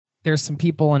there's some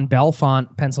people in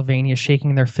Bellefonte, Pennsylvania,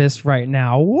 shaking their fists right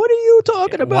now. What are you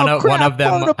talking about? One of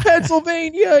them, going to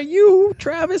Pennsylvania. You,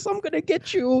 Travis, I'm gonna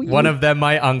get you. One of them,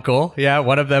 my uncle. Yeah,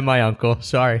 one of them, my uncle.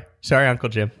 Sorry, Uncle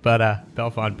Jim. But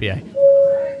Bellefonte, PA.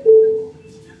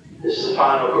 This is the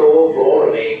final call for all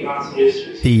remaining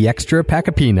passengers. The Extra Pack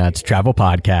of Peanuts Travel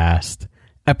Podcast,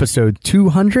 episode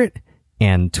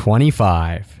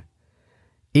 225.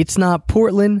 It's not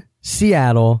Portland,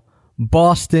 Seattle,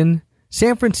 Boston,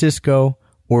 San Francisco,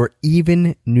 or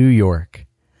even New York.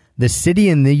 The city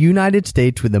in the United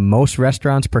States with the most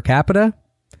restaurants per capita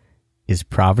is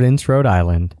Providence, Rhode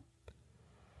Island.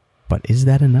 But is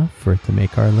that enough for it to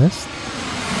make our list?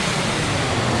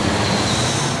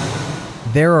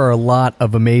 There are a lot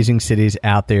of amazing cities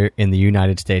out there in the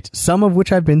United States, some of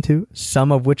which I've been to,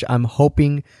 some of which I'm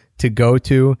hoping to go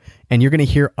to, and you're going to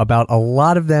hear about a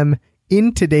lot of them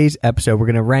in today's episode. We're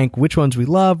going to rank which ones we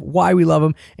love, why we love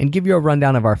them, and give you a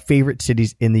rundown of our favorite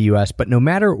cities in the U.S. But no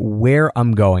matter where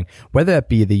I'm going, whether that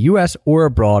be the U.S. or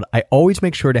abroad, I always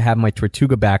make sure to have my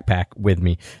Tortuga backpack with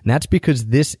me. And that's because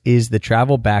this is the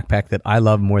travel backpack that I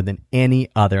love more than any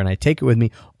other, and I take it with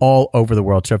me all over the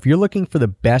world. So if you're looking for the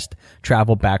best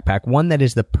travel backpack, one that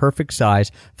is the perfect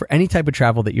size for any type of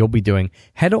travel that you'll be doing,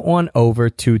 head on over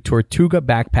to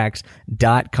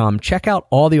tortugabackpacks.com. Check out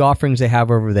all the offerings they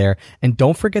have over there. And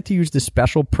don't forget to use the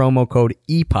special promo code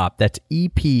EPOP, that's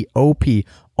EPOP,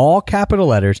 all capital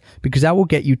letters, because that will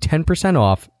get you 10%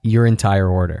 off your entire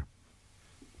order.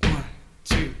 1,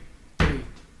 2, 3.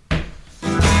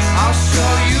 I'll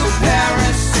show you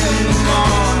Paris in the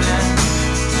morning.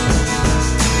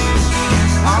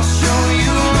 I'll show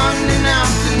you London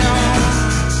afternoon.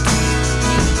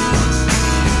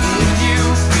 If you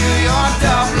feel your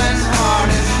Dublin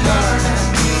heart is burning,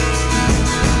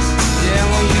 yeah,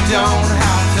 well, you don't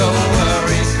have to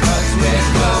worry, 'cause we're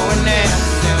going there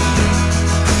soon.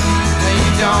 No,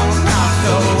 you don't have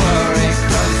to worry,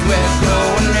 'cause we're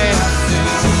going there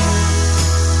soon.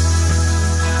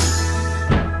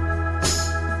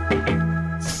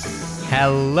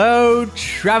 Hello,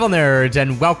 travel nerds,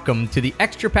 and welcome to the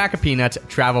Extra Pack of Peanuts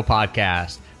Travel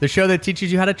Podcast, the show that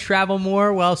teaches you how to travel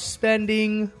more while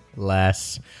spending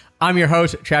less. I'm your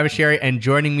host, Travis Sherry, and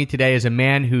joining me today is a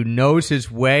man who knows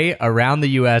his way around the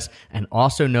U.S. and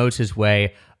also knows his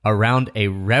way around a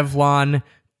Revlon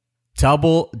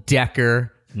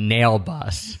double-decker nail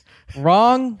bus.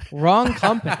 Wrong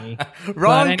company.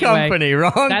 Wrong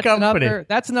company.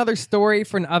 That's another story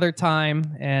for another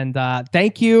time. And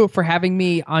thank you for having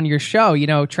me on your show. You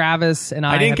know, Travis and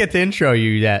I didn't get to intro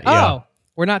you yet. Oh,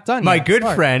 we're not done My yet. good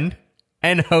Sorry. friend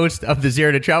and host of the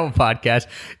Zero to Travel podcast,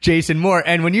 Jason Moore.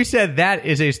 And when you said that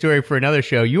is a story for another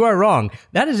show, you are wrong.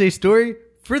 That is a story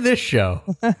for this show.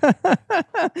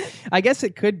 I guess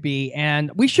it could be.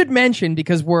 And we should mention,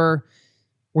 because we're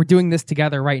doing this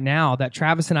together right now, that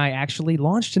Travis and I actually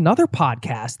launched another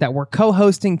podcast that we're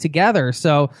co-hosting together.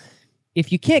 So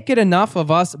if you can't get enough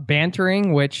of us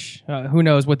bantering, which who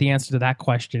knows what the answer to that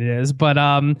question is, but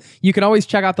you can always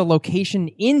check out the Location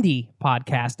Indie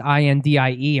podcast,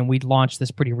 INDIE, and we launched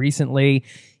this pretty recently.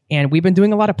 And we've been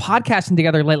doing a lot of podcasting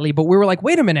together lately, but we were like,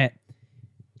 wait a minute.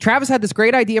 Travis had this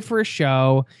great idea for a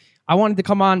show. I wanted to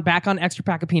come on back on Extra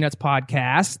Pack of Peanuts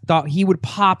podcast. Thought he would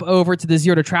pop over to the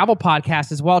Zero to Travel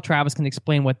podcast as well. Travis can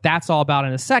explain what that's all about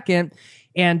in a second.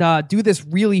 And do this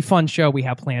really fun show we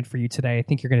have planned for you today. I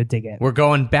think you're going to dig it. We're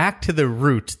going back to the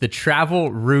roots, the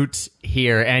travel roots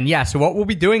here. And yeah, so what we'll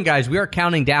be doing, guys, we are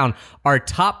counting down our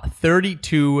top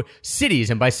 32 cities.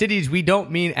 And by cities, we don't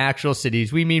mean actual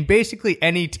cities. We mean basically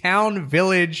any town,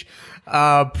 village,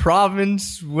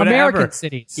 province, whatever. American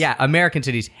cities. Yeah, American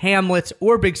cities, hamlets,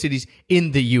 or big cities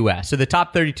in the U.S. So the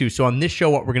top 32. So on this show,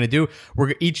 what we're going to do,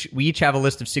 we each have a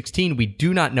list of 16. We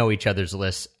do not know each other's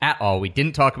lists at all. We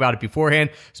didn't talk about it beforehand.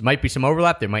 So there might be some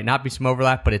overlap. There might not be some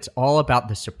overlap, but it's all about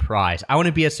the surprise. I want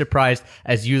to be as surprised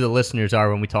as you, the listeners,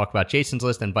 are when we talk about Jason's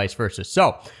list and vice versa.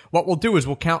 So what we'll do is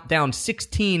we'll count down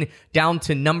 16 down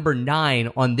to number 9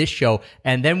 on this show,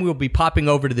 and then we'll be popping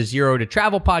over to the Zero to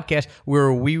Travel podcast,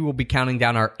 where we will be counting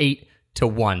down our 8 to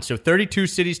 1. So 32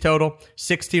 cities total,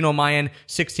 16 on my end,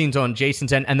 16's on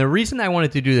Jason's end. And the reason I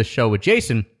wanted to do this show with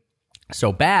Jason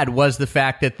so bad was the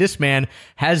fact that this man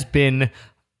has been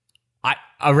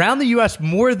around the U.S.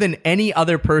 more than any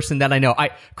other person that I know.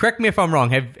 Correct me if I'm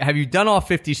wrong. Have you done all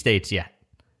 50 states yet?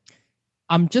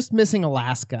 I'm just missing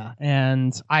Alaska,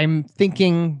 and I'm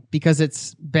thinking, because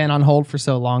it's been on hold for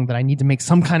so long, that I need to make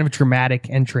some kind of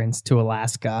dramatic entrance to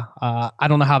Alaska. I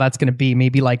don't know how that's going to be.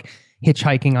 Maybe like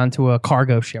hitchhiking onto a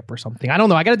cargo ship or something. I don't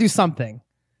know. I got to do something.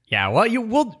 Yeah,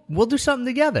 well, we'll do something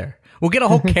together. We'll get a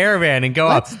whole caravan and go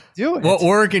up. Let's do it. We'll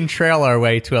Oregon Trail our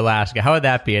way to Alaska. How would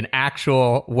that be? An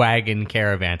actual wagon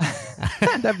caravan.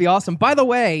 That'd be awesome. By the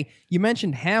way, you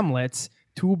mentioned hamlets.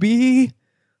 To be,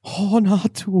 oh,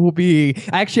 not to be.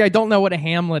 Actually, I don't know what a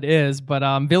hamlet is, but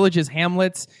villages,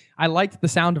 hamlets. I liked the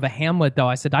sound of a hamlet, though.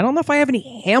 I said, I don't know if I have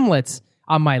any hamlets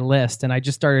on my list, and I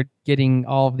just started getting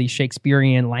all of the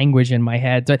Shakespearean language in my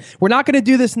head. So we're not going to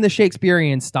do this in the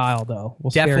Shakespearean style, though.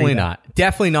 We'll Definitely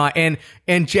not.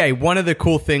 And Jay, one of the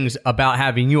cool things about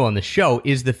having you on the show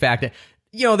is the fact that,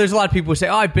 you know, there's a lot of people who say,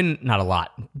 oh, I've been, not a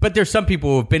lot, but there's some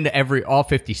people who have been to all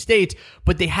 50 states,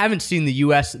 but they haven't seen the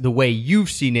U.S. the way you've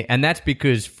seen it. And that's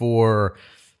because for,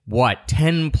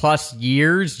 10 plus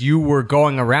years, you were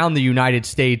going around the United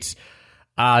States,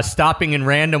 stopping in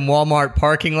random Walmart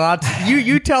parking lots.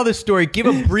 You tell this story. Give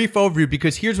a brief overview,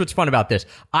 because here's what's fun about this.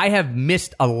 I have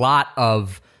missed a lot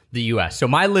of the U.S. So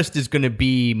my list is going to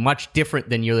be much different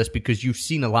than your list because you've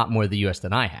seen a lot more of the U.S.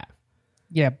 than I have.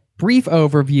 Yeah, brief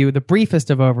overview, the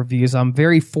briefest of overviews. I'm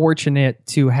very fortunate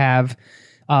to have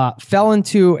fell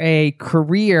into a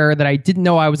career that I didn't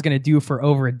know I was going to do for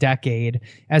over a decade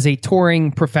as a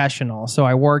touring professional. So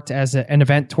I worked as an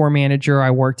event tour manager.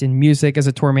 I worked in music as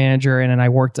a tour manager, and then I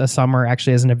worked a summer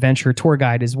actually as an adventure tour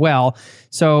guide as well.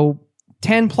 So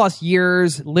 10 plus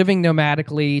years living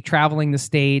nomadically, traveling the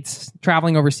States,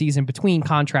 traveling overseas in between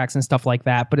contracts and stuff like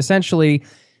that. But essentially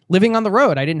living on the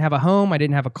road. I didn't have a home. I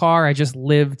didn't have a car. I just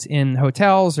lived in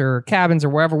hotels or cabins or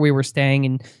wherever we were staying.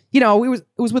 And, you know, it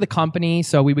was with a company.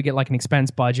 So we would get like an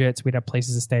expense budget. So we'd have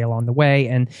places to stay along the way.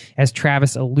 And as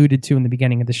Travis alluded to in the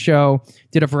beginning of the show,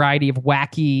 did a variety of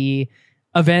wacky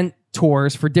event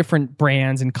tours for different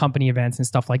brands and company events and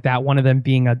stuff like that. One of them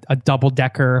being a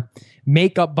double-decker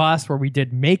makeup bus where we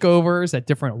did makeovers at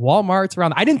different Walmarts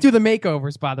around. I didn't do the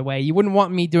makeovers, by the way. You wouldn't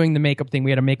want me doing the makeup thing.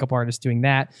 We had a makeup artist doing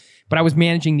that. But I was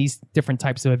managing these different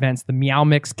types of events. The Meow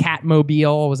Mix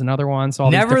Catmobile was another one. So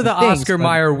all never the things, Oscar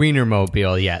Mayer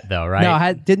Wienermobile yet, though, right? No,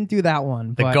 I didn't do that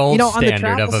one. The but, gold you know, on the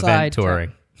standard of event side,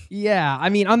 touring. Yeah, I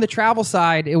mean, on the travel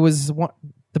side, it was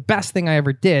the best thing I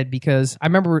ever did, because I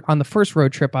remember on the first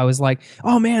road trip, I was like,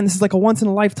 oh man, this is like a once in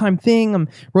a lifetime thing. I'm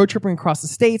road tripping across the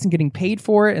States and getting paid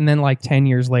for it. And then like 10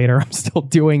 years later, I'm still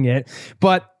doing it.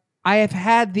 But I have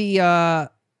had the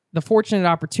fortunate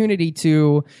opportunity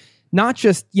to not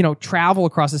just, you know, travel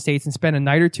across the States and spend a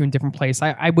night or two in different places.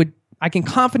 I can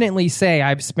confidently say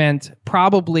I've spent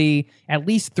probably at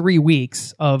least 3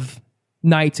 weeks of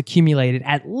nights accumulated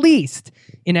at least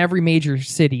in every major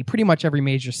city, pretty much every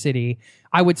major city,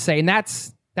 I would say. And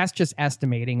that's just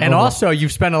estimating. And also,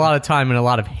 you've spent a lot of time in a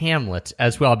lot of hamlets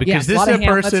as well, because yeah, this is a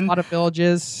person, a lot of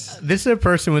villages. This is a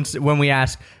person when we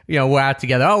ask, you know, we're out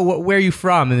together, oh, where are you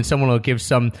from? And then someone will give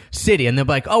some city, and they'll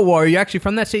be like, oh, well, are you actually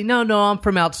from that city? No, I'm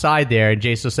from outside there. And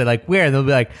Jason will say, like, where? And they'll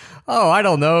be like, oh, I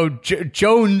don't know,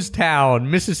 Jonestown,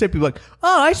 Mississippi. Like,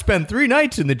 oh, I spent 3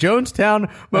 nights in the Jonestown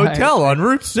Motel on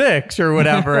Route 6 or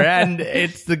whatever. And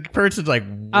it's the person's like,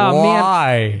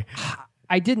 why? Man.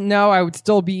 I didn't know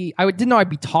didn't know I'd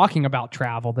be talking about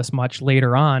travel this much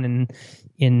later on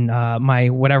in my,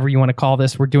 whatever you want to call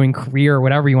this, we're doing career or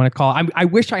whatever you want to call it. I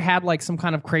wish I had like some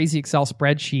kind of crazy Excel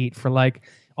spreadsheet for like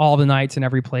all the nights and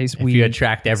every place if you had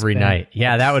tracked every night.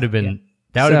 Yeah, that would have been,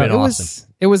 that would have been awesome.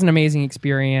 It was an amazing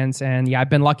experience, and yeah,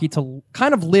 I've been lucky to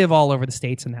kind of live all over the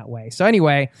States in that way. So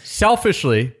anyway,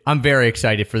 selfishly, I'm very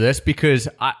excited for this because,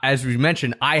 as we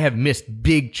mentioned, I have missed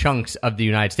big chunks of the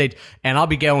United States, and I'll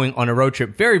be going on a road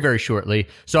trip very, very shortly.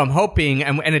 So I'm hoping,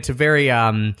 and it's a very,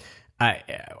 I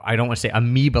don't want to say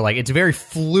amoeba, like it's a very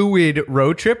fluid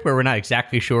road trip where we're not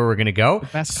exactly sure where we're going to go. The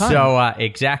best kind. So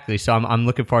exactly. So I'm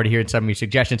looking forward to hearing some of your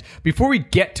suggestions. Before we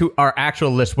get to our actual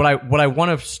list, what I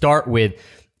want to start with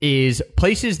is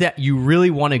places that you really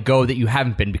want to go that you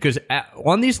haven't been, because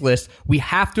on these lists, we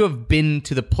have to have been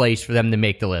to the place for them to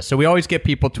make the list. So we always get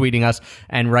people tweeting us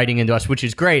and writing into us, which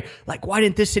is great. Like, why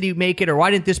didn't this city make it? Or why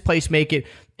didn't this place make it?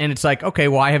 And it's like, okay,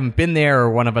 well, I haven't been there,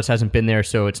 or one of us hasn't been there,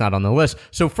 so it's not on the list.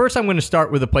 So first I'm going to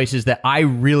start with the places that I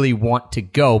really want to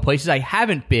go, places I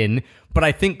haven't been, but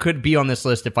I think could be on this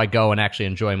list if I go and actually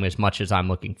enjoy them as much as I'm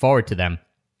looking forward to them.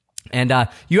 And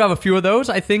you have a few of those,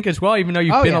 I think, as well, even though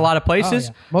you've been a lot of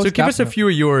places. So give us a few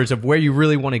of yours of where you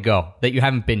really want to go that you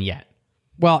haven't been yet.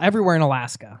 Well, everywhere in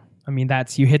Alaska. I mean,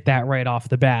 you hit that right off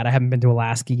the bat. I haven't been to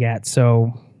Alaska yet,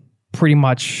 so pretty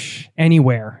much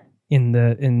anywhere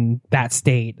in that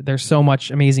state. There's so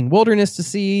much amazing wilderness to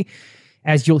see.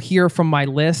 As you'll hear from my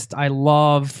list, I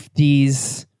love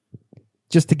these.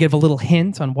 Just to give a little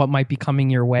hint on what might be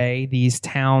coming your way, these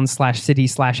towns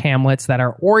 /cities/hamlets that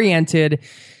are oriented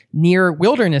near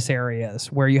wilderness areas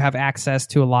where you have access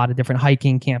to a lot of different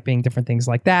hiking, camping, different things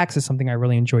like that. 'Cause it's something I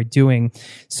really enjoy doing.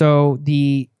 So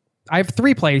I have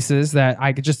 3 places that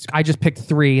I just picked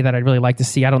 3 that I'd really like to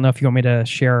see. I don't know if you want me to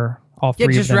share all 3 Yeah,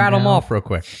 of just them rattle them now. off real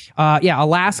quick.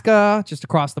 Alaska, just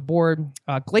across the board.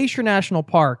 Glacier National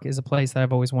Park is a place that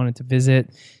I've always wanted to visit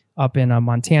up in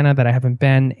Montana that I haven't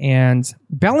been. And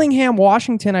Bellingham,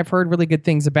 Washington, I've heard really good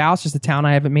things about. It's just a town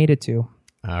I haven't made it to.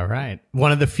 All right.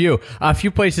 One of the few. A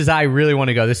few places I really want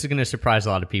to go. This is going to surprise a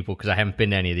lot of people because I haven't been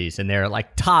to any of these. And they're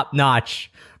like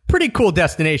top-notch, pretty cool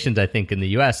destinations, I think, in the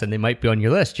U.S., and they might be on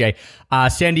your list, Jay.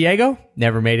 San Diego,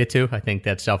 never made it to. I think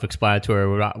that's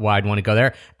self-explanatory why I'd want to go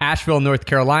there. Asheville, North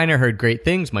Carolina, heard great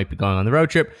things. Might be going on the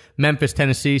road trip. Memphis,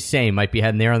 Tennessee, same. Might be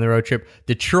heading there on the road trip.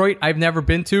 Detroit, I've never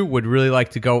been to. Would really like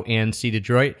to go and see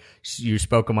Detroit. You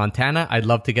spoke of Montana. I'd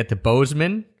love to get to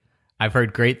Bozeman. I've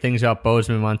heard great things about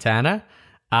Bozeman, Montana.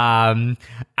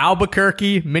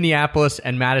 Albuquerque, Minneapolis,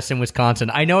 and Madison, Wisconsin.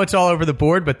 I know it's all over the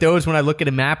board, but those, when I look at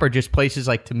a map, are just places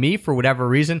like, to me, for whatever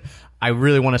reason, I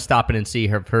really want to stop in and see.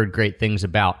 Have heard great things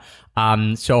about.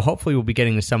 So hopefully we'll be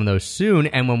getting to some of those soon.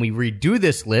 And when we redo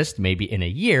this list, maybe in a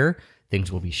year,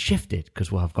 things will be shifted because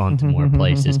we'll have gone to more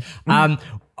places. And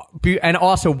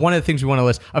also, one of the things we want to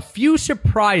list, a few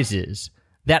surprises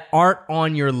that aren't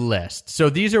on your list. So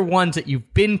these are ones that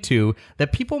you've been to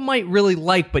that people might really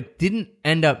like but didn't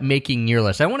end up making your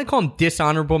list. I want to call them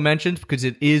dishonorable mentions because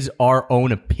it is our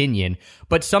own opinion.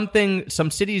 But some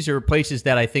cities or places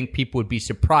that I think people would be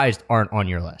surprised aren't on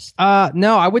your list.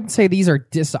 No, I wouldn't say these are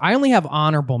I only have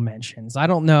honorable mentions. I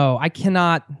don't know. I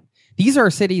cannot. These are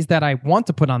cities that I want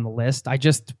to put on the list. I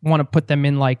just want to put them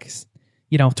in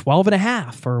 12 and a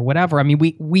half or whatever. I mean,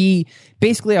 we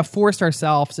basically have forced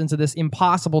ourselves into this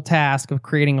impossible task of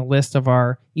creating a list of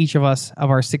each of us of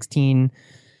our 16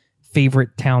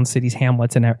 favorite towns, cities,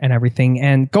 hamlets, and everything.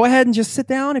 And go ahead and just sit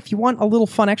down. If you want a little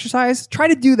fun exercise, try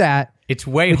to do that. It's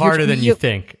way harder than you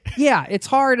think. Yeah, it's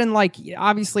hard. And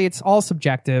obviously it's all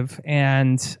subjective.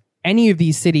 And any of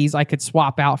these cities I could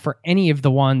swap out for any of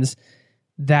the ones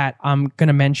that I'm going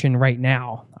to mention right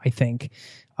now, I think.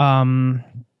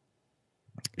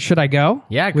 Should I go?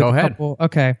 Yeah, go ahead.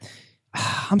 Okay.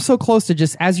 I'm so close to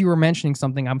just, as you were mentioning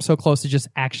something, I'm so close to just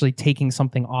actually taking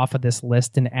something off of this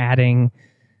list and adding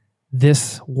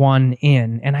this one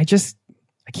in. And I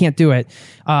can't do it.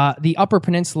 The Upper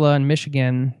Peninsula in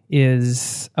Michigan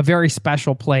is a very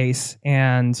special place.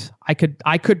 And I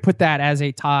could put that as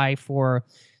a tie for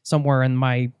somewhere in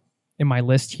my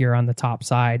list here on the top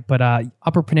side. But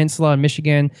Upper Peninsula in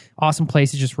Michigan, awesome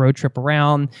place to just road trip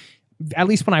around. At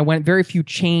least when I went, very few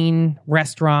chain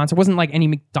restaurants. It wasn't like any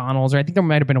McDonald's, or I think there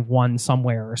might have been one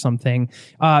somewhere or something.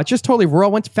 Just totally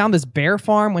rural. Found this bear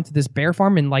farm, went to this bear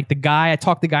farm, and I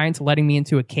talked the guy into letting me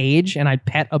into a cage, and I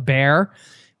pet a bear,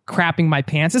 crapping my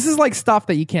pants. This is like stuff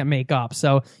that you can't make up.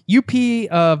 So UP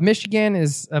of Michigan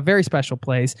is a very special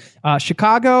place.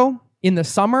 Chicago in the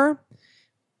summer,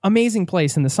 amazing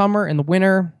place in the summer. In the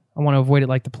winter, I want to avoid it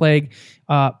like the plague.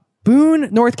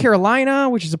 Boone, North Carolina,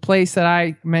 which is a place that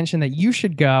I mentioned that you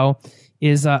should go,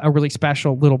 is a really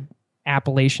special little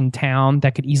Appalachian town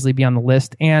that could easily be on the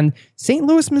list. And St.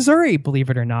 Louis, Missouri, believe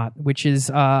it or not, which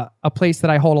is a place that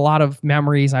I hold a lot of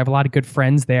memories. I have a lot of good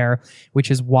friends there,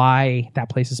 which is why that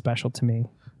place is special to me.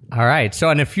 All right. So,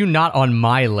 and a few not on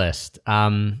my list.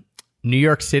 New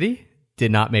York City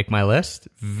did not make my list.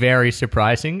 Very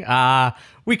surprising.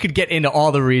 We could get into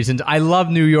all the reasons. I love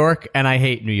New York and I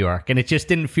hate New York, and it just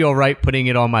didn't feel right putting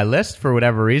it on my list for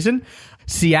whatever reason.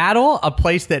 Seattle, a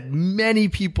place that many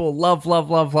people love.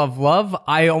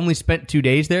 I only spent 2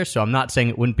 days there, so I'm not saying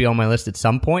it wouldn't be on my list at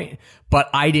some point, but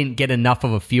I didn't get enough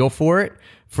of a feel for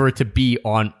it to be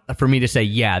on, for me to say,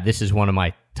 yeah, this is one of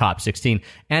my top 16.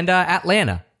 And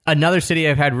Atlanta, another city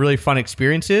I've had really fun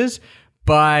experiences,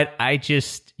 but I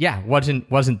just,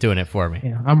 wasn't doing it for me.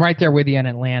 Yeah, I'm right there with you in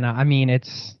Atlanta. I mean,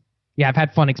 I've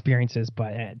had fun experiences,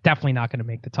 but definitely not going to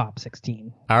make the top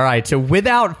 16. All right. So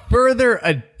without further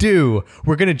ado,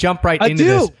 we're going to jump right into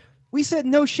this. We said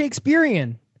no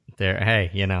Shakespearean.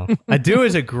 Hey, ado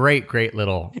is a great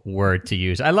little word to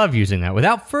use. I love using that.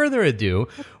 Without further ado,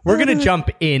 we're going to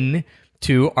jump in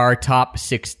to our top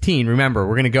 16. Remember,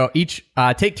 we're going to go each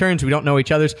take turns. We don't know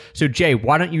each other's. So Jay,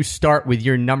 why don't you start with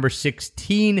your number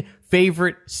 16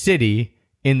 favorite city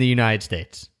in the United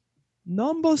States?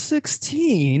 Number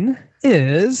 16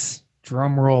 is,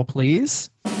 drum roll please,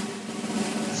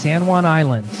 San Juan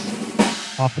Islands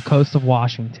off the coast of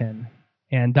Washington.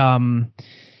 And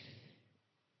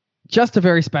just a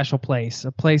very special place.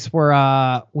 A place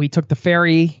where we took the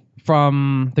ferry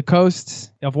from the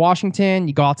coast of Washington.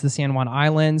 You go out to the San Juan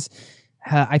Islands.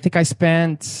 I think I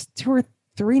spent 2 or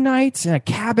 3 nights in a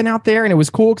cabin out there, and it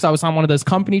was cool because I was on one of those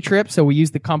company trips, so we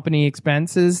used the company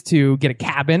expenses to get a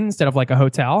cabin instead of like a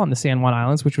hotel on the San Juan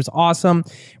Islands, which was awesome.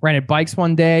 Rented bikes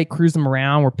one day, cruised them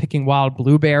around. We're picking wild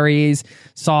blueberries,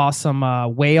 saw some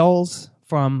whales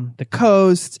from the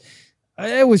coast.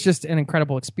 It was just an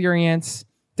incredible experience.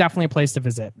 Definitely a place to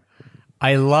visit.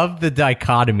 I love the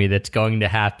dichotomy that's going to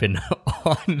happen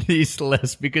on these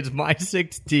lists because my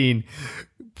 16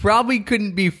 probably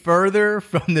couldn't be further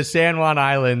from the San Juan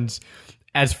Islands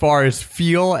as far as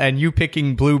feel, and you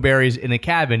picking blueberries in a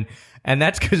cabin. And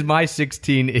that's because my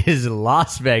 16 is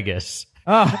Las Vegas.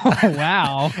 Oh,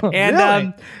 wow. And,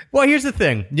 really? Well, here's the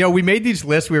thing. You know, we made these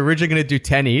lists. We were originally going to do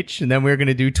 10 each, and then we were going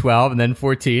to do 12, and then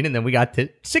 14, and then we got to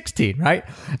 16, right?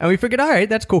 And we figured, all right,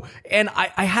 that's cool. And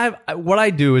what I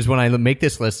do is when I make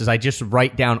this list is I just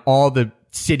write down all the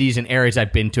cities and areas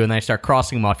I've been to, and then I start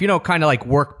crossing them off, you know, kind of like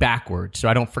work backwards so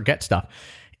I don't forget stuff.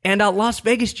 And Las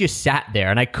Vegas just sat there,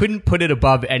 and I couldn't put it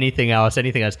above anything else.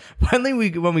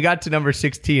 Finally, when we got to number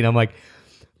 16, I'm like,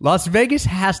 Las Vegas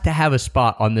has to have a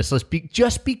spot on this list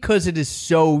just because it is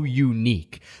so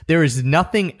unique. There is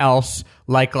nothing else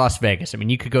like Las Vegas. I mean,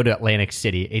 you could go to Atlantic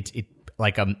City. It's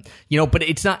like, but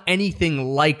it's not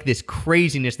anything like this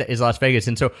craziness that is Las Vegas.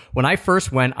 And so when I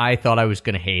first went, I thought I was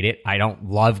going to hate it. I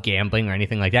don't love gambling or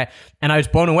anything like that. And I was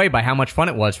blown away by how much fun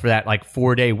it was for that like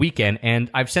 4-day weekend. And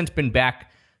I've since been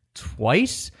back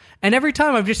twice. And every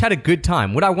time I've just had a good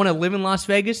time. Would I want to live in Las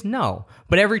Vegas? No.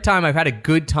 But every time I've had a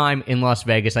good time in Las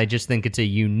Vegas, I just think it's a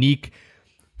unique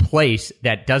place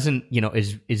that doesn't,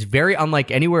 is very unlike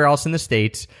anywhere else in the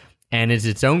States and is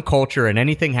its own culture, and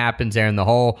anything happens there, and the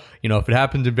whole, if it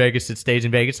happens in Vegas, it stays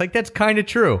in Vegas. Like, that's kind of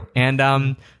true. And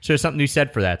so there's something to be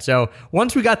said for that. So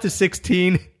once we got to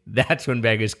 16, that's when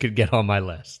Vegas could get on my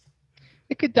list.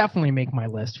 It could definitely make my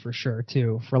list for sure,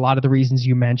 too, for a lot of the reasons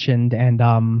you mentioned. And,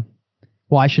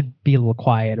 well, I should be a little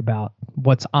quiet about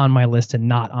what's on my list and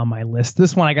not on my list.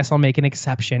 This one, I guess I'll make an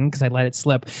exception because I let it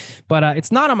slip. But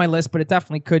it's not on my list, but it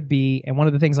definitely could be. And one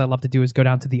of the things I love to do is go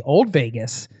down to the old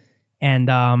Vegas and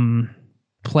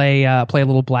play a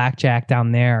little blackjack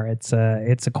down there. It's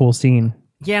a cool scene.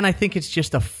 Yeah, and I think it's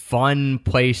just a fun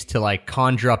place to like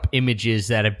conjure up images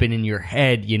that have been in your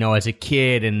head, as a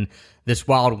kid, and this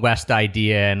Wild West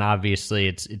idea. And obviously,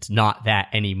 it's not that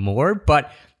anymore,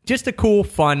 but just a cool,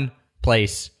 fun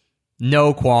place.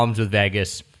 No qualms with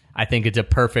Vegas. I think it's a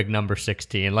perfect number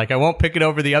 16. Like, I won't pick it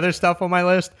over the other stuff on my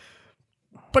list,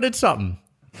 but it's something.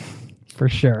 For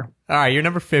sure. All right, you're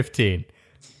number 15.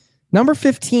 Number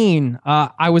 15,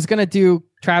 I was going to do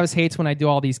Travis hates when I do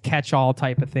all these catch-all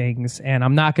type of things, and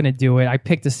I'm not going to do it. I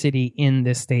picked a city in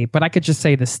this state, but I could just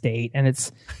say the state, and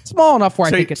it's small enough where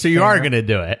I think it's so you fair. are going to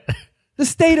do it. The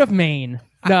state of Maine.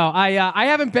 No, I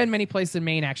haven't been many places in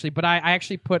Maine, actually, but I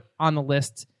actually put on the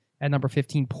list at number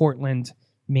 15, Portland,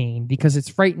 Maine, because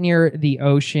it's right near the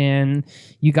ocean.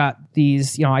 You got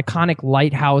these, iconic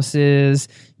lighthouses.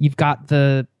 You've got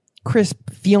the crisp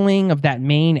feeling of that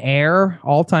Maine air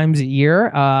all times a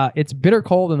year. It's bitter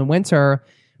cold in the winter,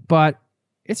 but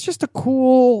it's just a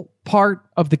cool part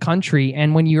of the country.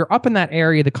 And when you're up in that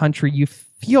area of the country, you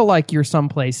feel like you're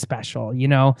someplace special.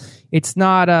 It's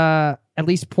not at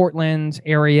least Portland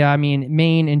area. I mean,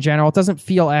 Maine in general, it doesn't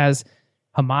feel as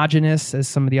homogenous as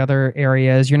some of the other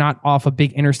areas. You're not off a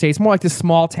big interstate. It's more like this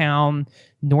small town,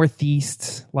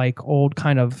 northeast, like old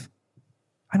kind of,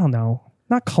 I don't know,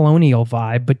 not colonial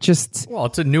vibe, but just... Well,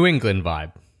 it's a New England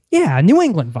vibe. Yeah, New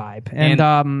England vibe.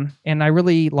 And I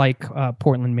really like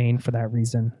Portland, Maine for that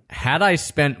reason. Had I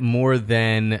spent more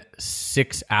than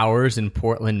 6 hours in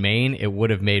Portland, Maine, it would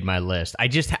have made my list. I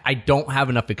don't have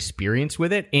enough experience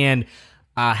with it. And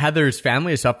Heather's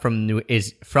family is from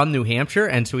New Hampshire,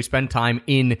 and so we spend time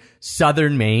in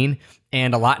southern Maine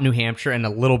and a lot in New Hampshire and a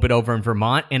little bit over in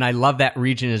Vermont, and I love that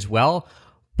region as well.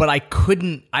 But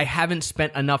I haven't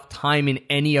spent enough time in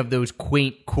any of those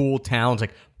quaint, cool towns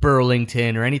like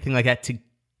Burlington or anything like that to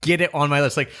get it on my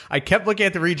list. Like, I kept looking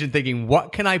at the region thinking,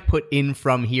 what can I put in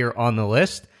from here on the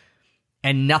list?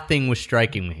 And nothing was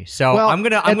striking me. So I'm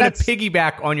gonna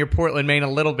piggyback on your Portland, Maine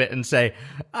a little bit and say,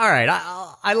 all right,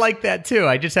 I like that too.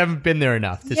 I just haven't been there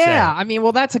enough to say. Yeah, I mean,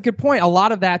 well, that's a good point. A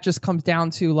lot of that just comes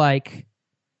down to like,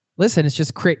 listen, it's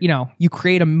just you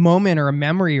create a moment or a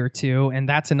memory or two, and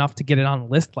that's enough to get it on a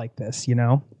list like this,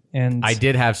 And I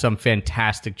did have some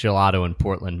fantastic gelato in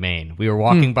Portland, Maine. We were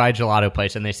walking by a gelato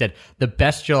place, and they said the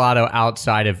best gelato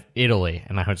outside of Italy,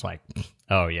 and I was like,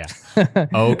 oh yeah,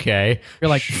 okay. You're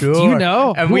like, sure. Do you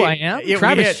know and who I am?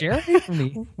 Travis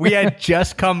Sherry? We had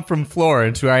just come from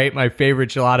Florence, where I ate my favorite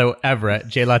gelato ever at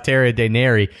Gelateria dei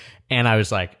Neri. And I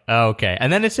was like, oh, okay.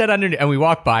 And then it said underneath, and we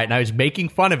walked by it, and I was making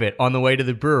fun of it on the way to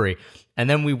the brewery. And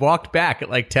then we walked back at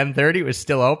like 10:30. It was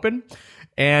still open.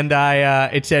 And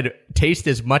it said, taste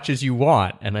as much as you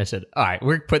want. And I said, all right,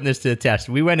 we're putting this to the test.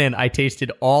 We went in. I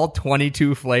tasted all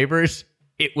 22 flavors.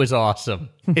 It was awesome.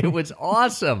 It was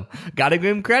awesome. Got to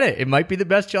give him credit. It might be the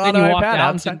best gelato Then you I've walked had.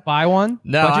 out and didn't buy one?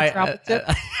 No, Budget travel tip?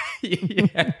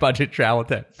 Yeah, budget travel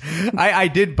tip. I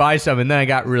did buy some, and then I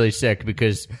got really sick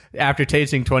because after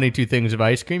tasting 22 things of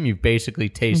ice cream, you've basically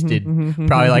tasted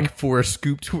probably like 4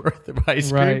 scoops worth of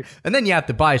ice cream. Right. And then you have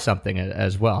to buy something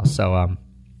as well. So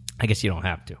I guess you don't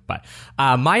have to. But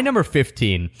my number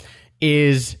 15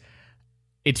 is,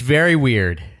 it's very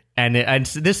weird. And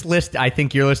this list, I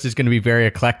think your list is going to be very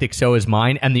eclectic. So is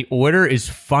mine. And the order is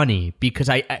funny because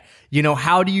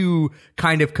how do you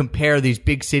kind of compare these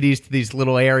big cities to these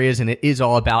little areas? And it is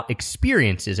all about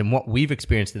experiences and what we've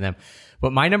experienced in them.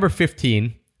 But my number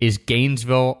 15 is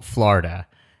Gainesville, Florida.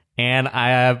 And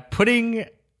I am putting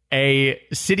a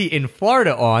city in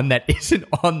Florida on that isn't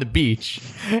on the beach.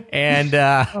 And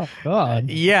Oh, God.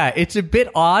 yeah, it's a bit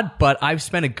odd, but I've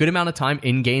spent a good amount of time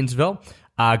in Gainesville.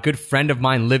 A good friend of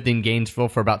mine lived in Gainesville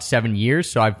for about 7 years,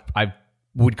 so I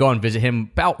would go and visit him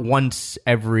about once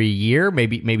every year,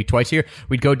 maybe twice a year.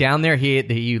 We'd go down there.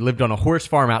 He lived on a horse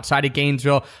farm outside of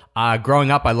Gainesville.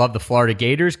 Growing up, I loved the Florida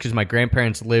Gators because my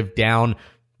grandparents lived down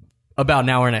about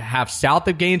an hour and a half south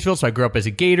of Gainesville, so I grew up as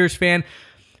a Gators fan.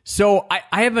 So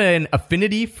I have an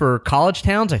affinity for college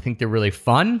towns. I think they're really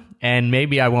fun, and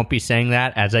maybe I won't be saying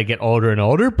that as I get older and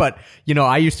older, but,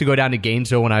 I used to go down to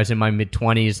Gainesville when I was in my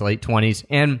mid-20s, late 20s,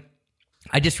 and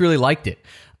I just really liked it.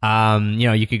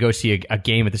 You could go see a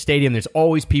game at the stadium. There's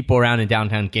always people around in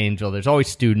downtown Gainesville. There's always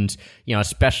students,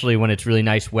 especially when it's really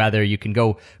nice weather. You can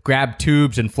go grab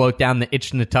tubes and float down the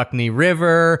Itchnatuckney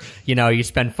River. You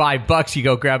spend $5, you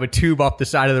go grab a tube off the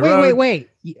side of the road. Wait.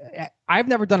 I've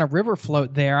never done a river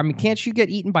float there. I mean, can't you get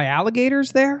eaten by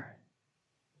alligators there?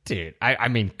 Dude, I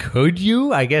mean, could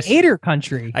you? I guess. Gator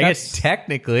country. I guess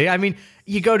technically. I mean,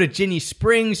 you go to Ginny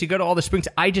Springs, you go to all the springs.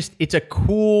 It's a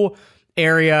cool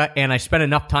area, and I spent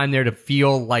enough time there to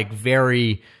feel like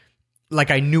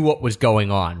I knew what was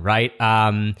going on, right?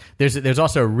 There's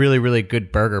also a really, really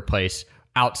good burger place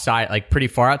outside, like pretty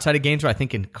far outside of Gainesville, I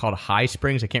think called High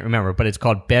Springs. I can't remember, but it's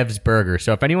called Bev's Burger.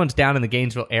 So if anyone's down in the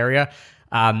Gainesville area,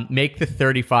 make the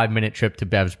 35-minute trip to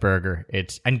Bev's Burger.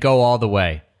 And go all the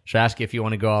way. Should I ask you if you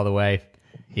want to go all the way?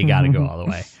 You got to go all the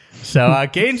way. So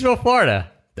Gainesville, Florida.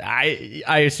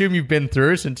 I assume you've been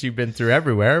through, since you've been through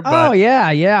everywhere. But Oh yeah.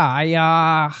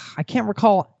 I can't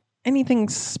recall anything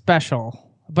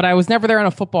special, but I was never there on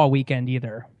a football weekend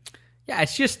either. yeah,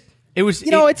 it was.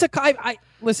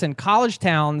 Listen, college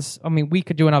towns. I mean, we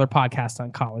could do another podcast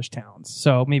on college towns,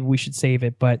 so maybe we should save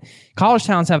it. But college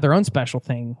towns have their own special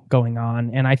thing going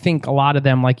on, and I think a lot of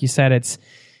them, like you said,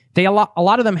 a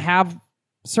lot of them have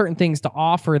certain things to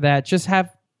offer that just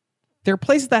have. There are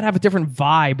places that have a different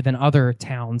vibe than other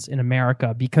towns in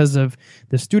America because of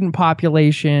the student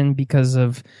population, because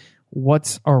of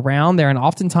what's around there, and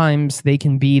oftentimes they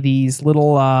can be these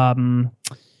little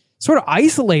sort of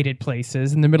isolated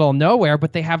places in the middle of nowhere,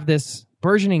 but they have this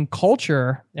burgeoning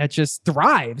culture that just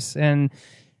thrives. And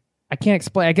I can't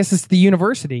explain. I guess it's the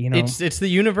university, It's the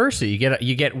university.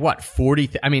 You get what,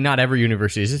 40? I mean, not every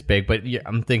university is this big, but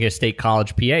I'm thinking of State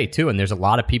College, PA too. And there's a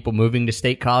lot of people moving to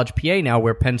State College, PA now,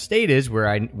 where Penn State is,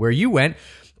 where you went,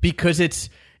 because it's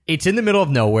in the middle of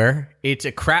nowhere. It's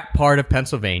a crap part of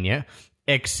Pennsylvania,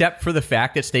 except for the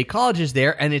fact that State College is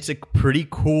there, and it's a pretty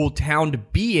cool town to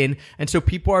be in, and so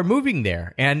people are moving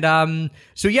there. And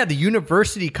so yeah, the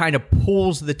university kind of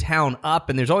pulls the town up,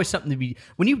 and there's always something to be.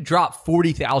 When you drop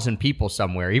 40,000 people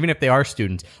somewhere, even if they are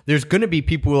students, there's going to be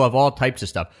people who love all types of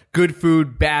stuff: good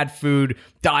food, bad food,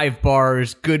 dive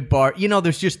bars, good bar.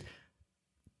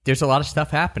 There's a lot of stuff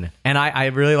happening, and I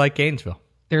really like Gainesville.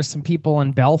 There's some people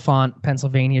in Bellefonte,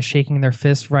 Pennsylvania, shaking their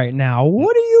fists right now.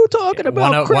 What are you talking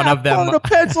about? One of them, part of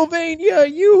Pennsylvania.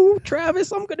 You,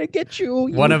 Travis, I'm gonna get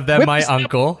you. One of them, my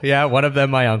uncle. Yeah, one of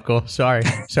them, my uncle. Sorry,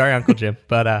 Uncle Jim.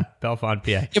 But Bellefonte, PA.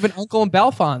 You have an uncle in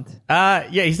Bellefonte.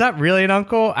 Yeah, he's not really an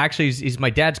uncle. Actually, he's my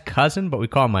dad's cousin, but we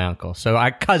call him my uncle. So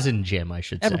cousin Jim, I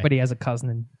should say. Everybody has a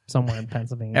cousin somewhere in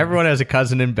Pennsylvania. Everyone has a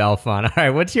cousin in Bellefonte. All right,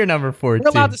 what's your number 14?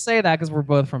 We're allowed to say that because we're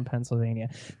both from Pennsylvania.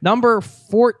 Number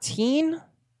 14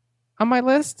 on my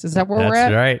list. Is that where we're at?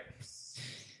 That's right.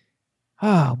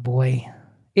 Oh boy,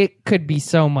 it could be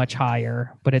so much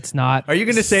higher, but it's not. Are you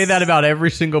going to say that about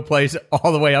every single place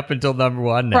all the way up until number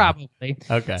 1? No. Probably.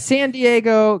 Okay. San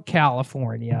Diego,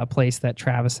 California, a place that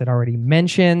Travis had already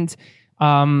mentioned.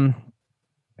 It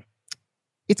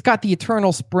it's got the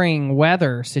eternal spring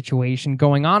weather situation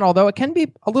going on, although it can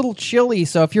be a little chilly.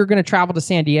 So if you're going to travel to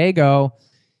San Diego,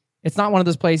 it's not one of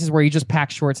those places where you just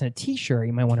pack shorts and a t-shirt.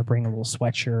 You might want to bring a little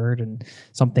sweatshirt and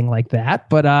something like that.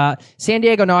 But San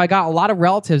Diego, no, I got a lot of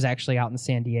relatives actually out in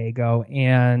San Diego.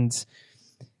 And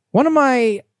one of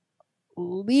my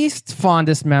least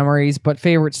fondest memories, but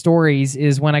favorite stories,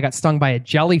 is when I got stung by a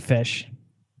jellyfish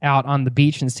out on the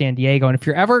beach in San Diego. And if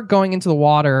you're ever going into the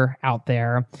water out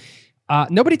there,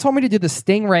 nobody told me to do the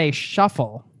stingray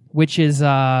shuffle, which is...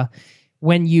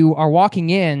 when you are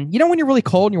walking in, when you're really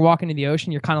cold and you're walking in the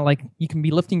ocean, you're kind of like, you can be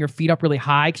lifting your feet up really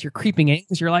high because you're creeping in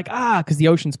because you're like, because the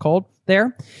ocean's cold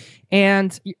there.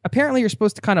 And apparently you're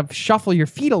supposed to kind of shuffle your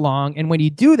feet along. And when you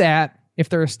do that, if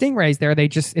there are stingrays there,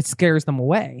 it scares them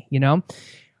away,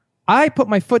 I put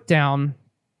my foot down.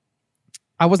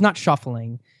 I was not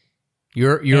shuffling.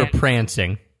 You're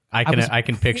prancing. I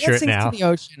can picture it now. To the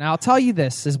ocean. I'll tell you,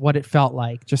 this is what it felt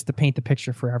like, just to paint the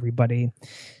picture for everybody.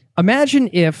 Imagine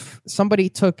if somebody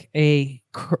took a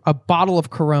bottle of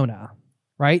Corona,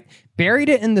 right? Buried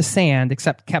it in the sand,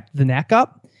 except kept the neck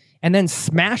up, and then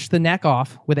smashed the neck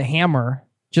off with a hammer,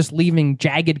 just leaving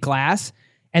jagged glass,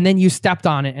 and then you stepped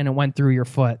on it and it went through your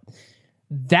foot.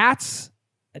 That's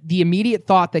the immediate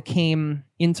thought that came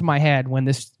into my head when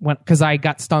this went, because I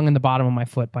got stung in the bottom of my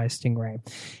foot by a stingray.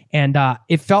 And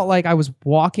it felt like I was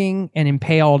walking and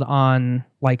impaled on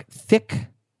like thick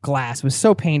glass. It was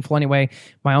so painful. Anyway,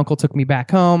 my uncle took me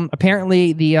back home.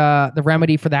 Apparently the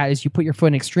remedy for that is you put your foot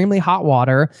in extremely hot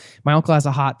water. My uncle has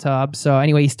a hot tub. So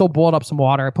anyway, he still boiled up some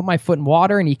water. I put my foot in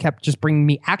water and he kept just bringing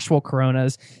me actual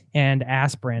Coronas and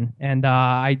aspirin. And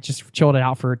I just chilled it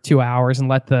out for 2 hours and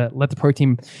let the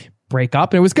protein break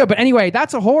up. And it was good. But anyway,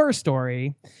 that's a horror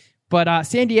story. But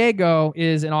San Diego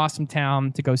is an awesome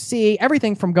town to go see.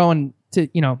 Everything from going to,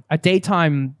 a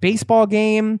daytime baseball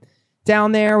game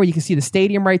down there where you can see the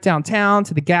stadium right downtown,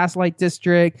 to the Gaslight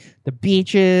District, the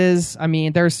beaches. I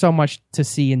mean, there's so much to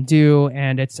see and do,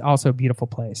 and it's also a beautiful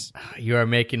place. You are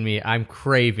making me, I'm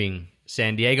craving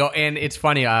San Diego. And it's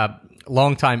funny,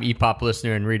 longtime EPOP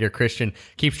listener and reader Christian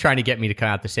keeps trying to get me to come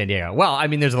out to San Diego. Well, I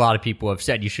mean, there's a lot of people who have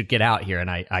said you should get out here, and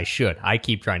I should. I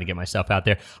keep trying to get myself out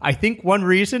there. I think one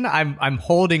reason I'm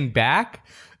holding back,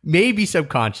 maybe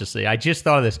subconsciously, I just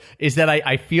thought of this, is that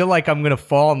I feel like I'm going to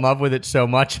fall in love with it so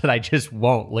much that I just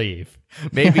won't leave.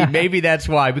 Maybe that's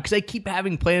why, because I keep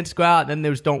having plans to go out and then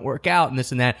those don't work out and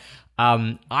this and that.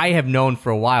 I have known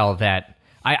for a while that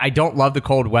I don't love the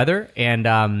cold weather, and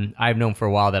I've known for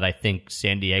a while that I think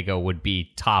San Diego would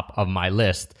be top of my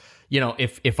list,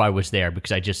 if I was there,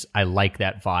 because I like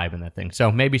that vibe and that thing.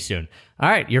 So maybe soon. All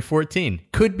right, you're 14.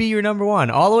 Could be your number one.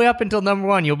 All the way up until number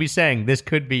one, you'll be saying this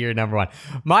could be your number one.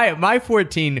 My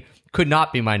 14 could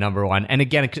not be my number one. And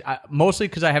again, mostly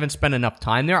because I haven't spent enough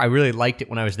time there. I really liked it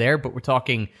when I was there, but we're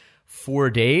talking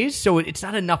 4 days, so it's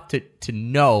not enough to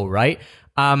know, right?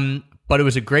 But it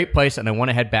was a great place, and I want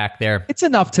to head back there. It's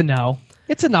enough to know.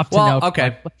 It's enough to know.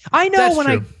 Okay. I know That's when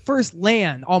true. I first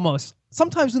land, almost.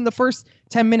 Sometimes in the first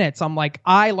 10 minutes, I'm like,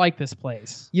 I like this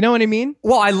place. You know what I mean?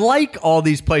 Well, I like all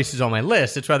these places on my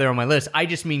list. That's why they're on my list. I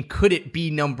just mean, could it be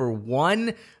number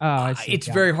one? I see. It's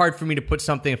very hard for me to put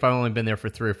something if I've only been there for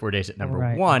 3 or 4 days at number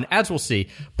Right. one, as we'll see.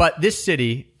 But this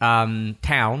city,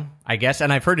 town, I guess,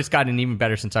 and I've heard it's gotten even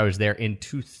better since I was there in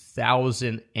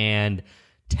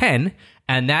 2010,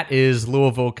 and that is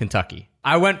Louisville, Kentucky.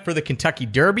 I went for the Kentucky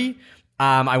Derby.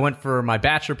 I went for my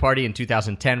bachelor party in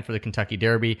 2010 for the Kentucky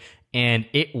Derby, and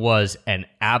it was an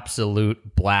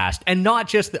absolute blast. And not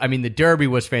just, the Derby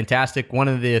was fantastic. One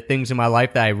of the things in my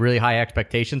life that I have really high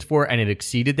expectations for, and it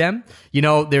exceeded them.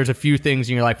 There's a few things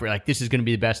in your life where you're like, this is going to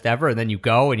be the best ever, and then you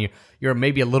go, and you're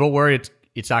maybe a little worried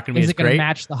it's not going to be as great. Is it going to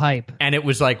match the hype? And it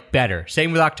was like better.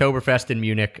 Same with Oktoberfest in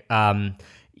Munich.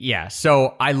 Yeah,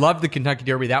 so I love the Kentucky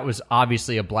Derby. That was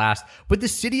obviously a blast. But the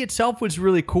city itself was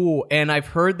really cool, and I've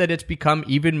heard that it's become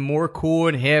even more cool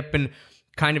and hip and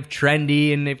kind of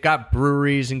trendy, and they've got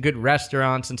breweries and good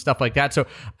restaurants and stuff like that. So,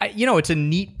 it's a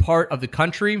neat part of the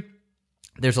country.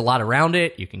 There's a lot around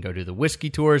it. You can go do the whiskey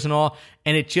tours and all.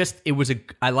 And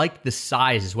I liked the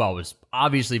size as well. It was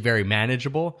obviously very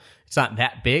manageable. It's not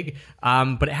that big,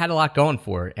 but it had a lot going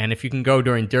for it. And if you can go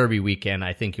during Derby weekend,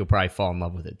 I think you'll probably fall in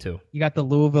love with it too. You got the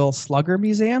Louisville Slugger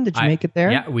Museum. Did you make it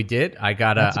there? Yeah, we did. I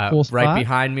got a cool spot. Right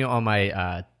behind me on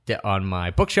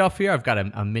my bookshelf here. I've got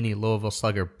a mini Louisville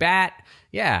Slugger bat.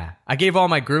 Yeah, I gave all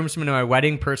my groomsmen to my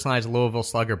wedding personalized Louisville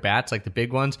Slugger bats, like the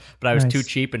big ones, but I was too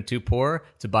cheap and too poor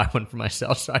to buy one for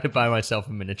myself, so I had to buy myself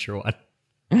a miniature one.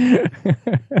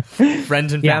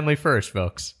 Friends and family first,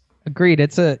 folks. Agreed.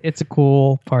 It's a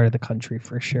cool part of the country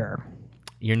for sure.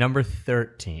 Your number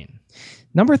 13.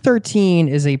 Number 13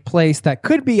 is a place that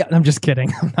could be, I'm just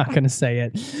kidding. I'm not going to say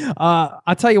it.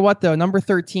 I'll tell you what, though. Number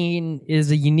 13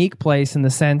 is a unique place in the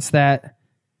sense that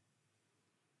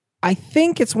I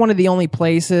think it's one of the only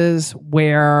places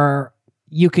where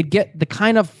you could get the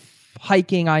kind of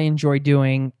hiking I enjoy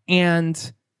doing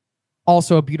and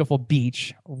also a beautiful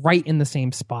beach right in the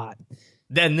same spot.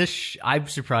 Then I'm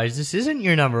surprised this isn't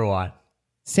your number one.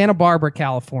 Santa Barbara,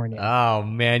 California. Oh,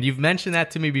 man. You've mentioned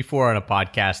that to me before on a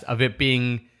podcast of it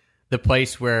being the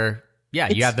place where,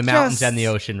 you have the mountains and the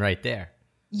ocean right there.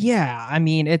 Yeah. I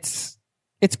mean, it's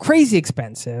crazy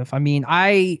expensive. I mean,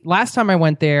 last time I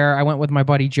went there, I went with my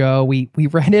buddy Joe. We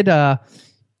rented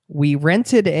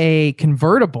a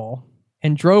convertible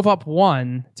and drove up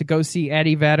one to go see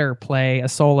Eddie Vedder play a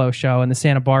solo show in the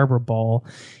Santa Barbara Bowl.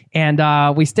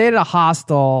 And we stayed at a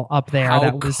hostel up there.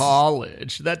 How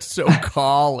college? That's so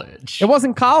college. It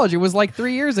wasn't college. It was like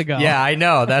 3 years ago. Yeah, I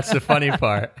know. That's the funny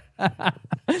part.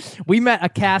 We met a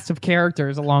cast of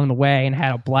characters along the way and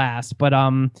had a blast. But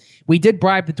we did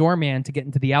bribe the doorman to get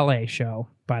into the LA show,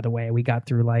 by the way. We got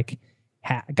through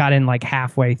got in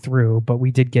halfway through, but we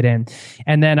did get in.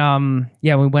 And then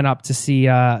we went up to see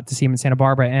him in Santa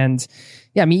Barbara. And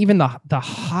yeah, I mean, even the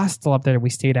hostel up there we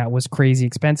stayed at was crazy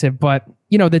expensive. But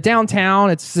the downtown,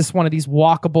 it's just one of these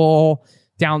walkable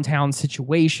downtown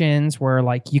situations where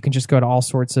you can just go to all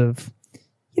sorts of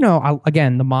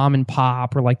again, the mom and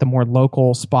pop or the more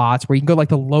local spots where you can go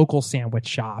the local sandwich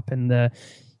shop and the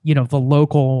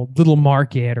local little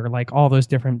market or all those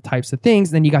different types of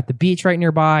things. Then you got the beach right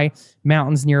nearby,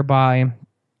 mountains nearby.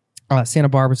 Santa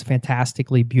Barbara's a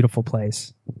fantastically beautiful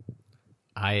place.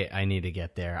 I need to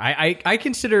get there. I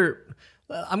consider,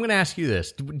 I'm going to ask you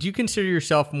this. Do you consider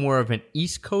yourself more of an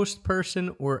East Coast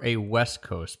person or a West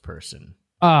Coast person?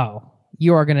 Oh,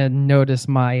 you are going to notice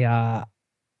my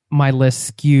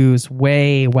list skews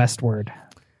way westward.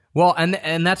 Well,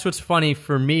 and that's what's funny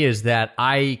for me is that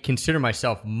I consider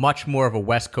myself much more of a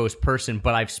West Coast person,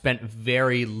 but I've spent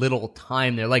very little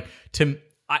time there.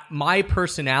 My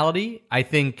personality, I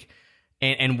think,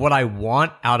 and what I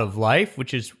want out of life,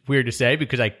 which is weird to say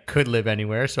because I could live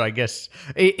anywhere. So I guess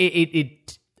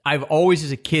I've always,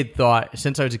 as a kid,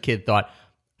 since I was a kid, thought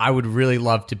I would really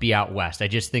love to be out west. I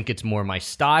just think it's more my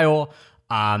style.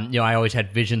 I always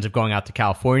had visions of going out to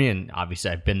California, and obviously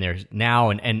I've been there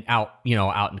now and out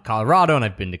in Colorado, and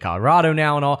I've been to Colorado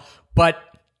now and all. But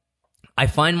I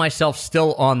find myself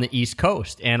still on the East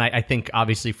Coast, and I think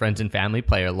obviously friends and family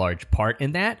play a large part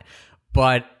in that.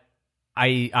 But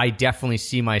I definitely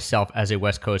see myself as a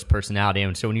West Coast personality,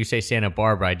 and so when you say Santa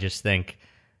Barbara, I just think,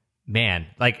 man,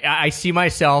 I see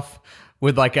myself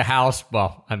with a house.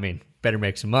 Well, I mean, better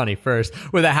make some money first,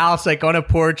 with a house on a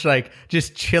porch,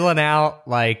 just chilling out,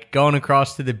 going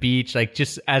across to the beach,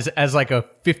 just as a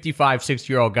 55,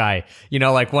 60-year-old guy,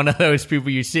 one of those people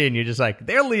you see and you're just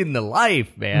they're leading the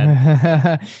life,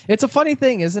 man. It's a funny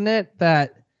thing, isn't it,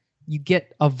 that you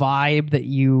get a vibe that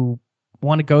you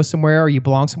want to go somewhere or you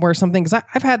belong somewhere or something? Because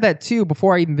I've had that too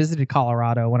before I even visited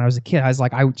Colorado. When I was a kid, I was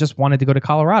I just wanted to go to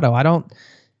Colorado. I don't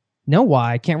know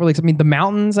why. I can't really. I mean, the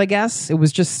mountains, I guess. It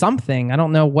was just something. I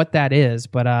don't know what that is,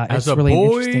 but as it's a really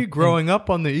boy growing up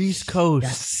on the East Coast,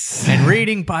 yes, and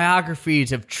reading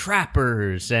biographies of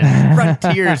trappers and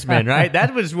frontiersmen, right?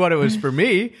 That was what it was for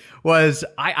me. Was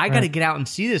I got to get out and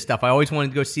see this stuff. I always wanted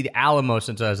to go see the Alamo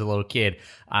since I was a little kid,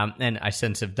 and I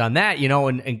since have done that,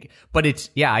 but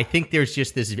it's I think there's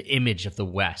just this image of the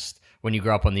West when you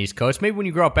grow up on the East Coast. Maybe when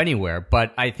you grow up anywhere,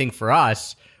 but I think for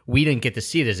us, we didn't get to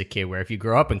see it as a kid, where if you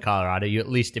grow up in Colorado, you at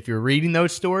least, if you're reading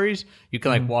those stories, you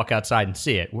can walk outside and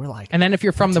see it. We're and then if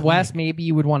you're from the West, maybe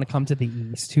you would want to come to the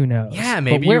East. Who knows? Yeah,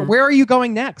 maybe. But where are you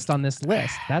going next on this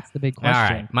list? That's the big question. All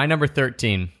right. My number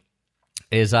 13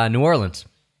 is New Orleans.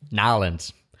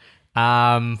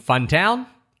 Fun town.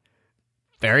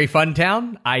 Very fun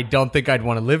town. I don't think I'd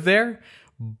want to live there.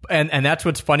 And that's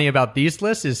what's funny about these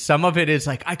lists is some of it is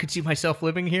I could see myself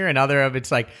living here, and other of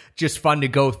it's just fun to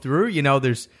go through.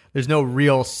 There's no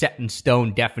real set in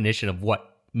stone definition of what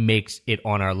makes it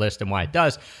on our list and why it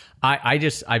does.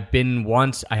 I've been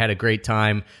once. I had a great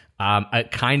time.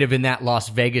 Kind of in that Las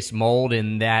Vegas mold,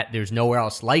 in that there's nowhere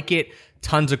else like it.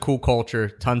 Tons of cool culture,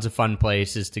 tons of fun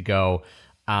places to go.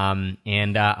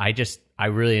 I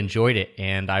really enjoyed it,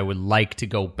 and I would like to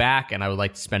go back, and I would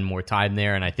like to spend more time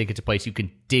there. And I think it's a place you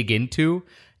can dig into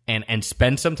and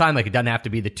spend some time. It doesn't have to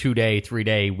be the 2-day,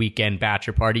 3-day weekend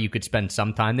bachelor party. You could spend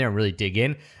some time there and really dig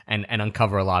in and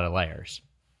uncover a lot of layers.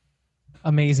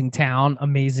 Amazing town,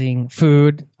 amazing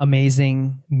food,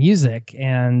 amazing music.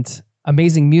 And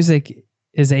amazing music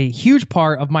is a huge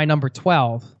part of my number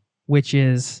 12, which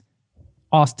is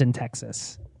Austin,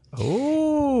 Texas.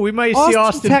 Oh, we might see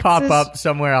Austin Texas, pop up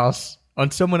somewhere else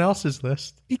on someone else's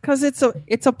list. because it's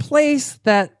a place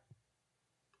that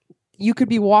you could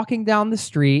be walking down the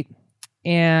street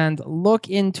and look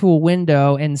into a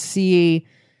window and see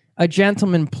a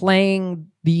gentleman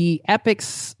playing the epic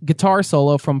guitar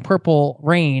solo from Purple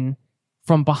Rain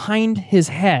from behind his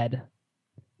head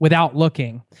without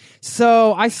looking.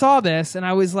 So I saw this and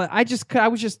I was like, I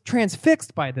was just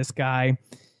transfixed by this guy.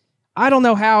 I don't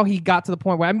know how he got to the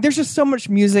point where, I mean, there's just so much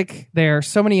music there,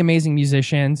 so many amazing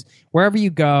musicians. Wherever you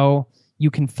go,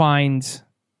 you can find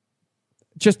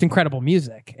just incredible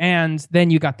music. And then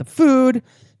you got the food,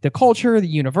 the culture, the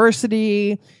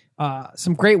university,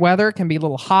 some great weather. It can be a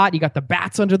little hot. You got the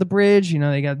bats under the bridge. You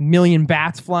know, they got a million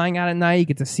bats flying out at night. You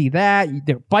get to see that.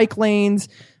 There are bike lanes.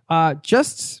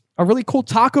 Just a really cool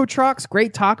taco trucks,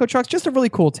 great taco trucks. Just a really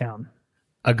cool town.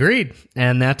 Agreed.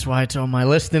 And that's why it's on my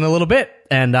list in a little bit.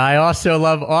 And I also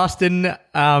love Austin.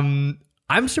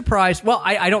 I'm surprised. Well,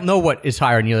 I don't know what is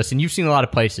higher on your list, and you've seen a lot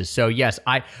of places. So yes,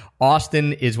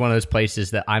 Austin is one of those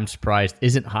places that I'm surprised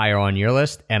isn't higher on your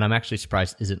list, and I'm actually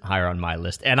surprised isn't higher on my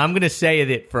list. And I'm going to say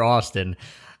it for Austin,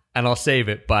 and I'll save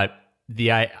it, but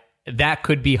that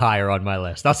could be higher on my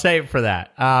list. I'll save it for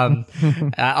that.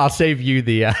 I'll save you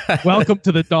the... Welcome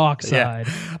to the dark side.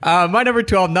 Yeah. My number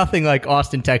 12, nothing like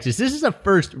Austin, Texas. This is the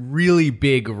first really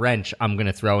big wrench I'm going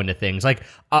to throw into things. Like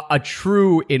a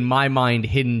true, in my mind,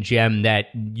 hidden gem that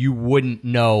you wouldn't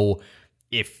know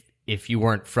if you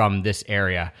weren't from this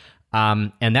area.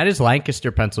 And that is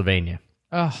Lancaster, Pennsylvania.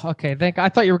 Oh, okay. I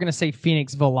thought you were going to say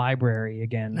Phoenixville Library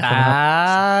again.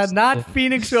 Not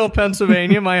Phoenixville,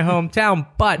 Pennsylvania, my hometown,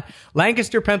 but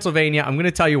Lancaster, Pennsylvania. I'm going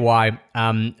to tell you why.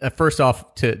 First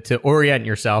off, to orient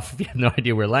yourself, if you have no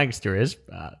idea where Lancaster is,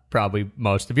 probably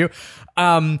most of you,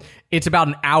 it's about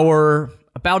an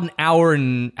hour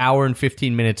and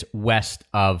 15 minutes west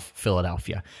of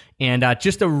Philadelphia. And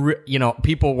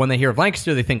people, when they hear of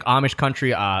Lancaster, they think Amish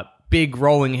country, big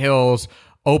rolling hills,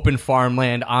 open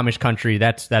farmland, Amish country.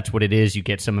 That's what it is. You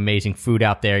get some amazing food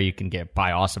out there. You can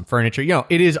buy awesome furniture.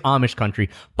 It is Amish country.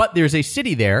 But there's a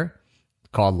city there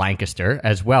called Lancaster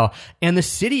as well. And the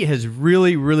city has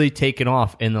really, really taken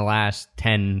off in the last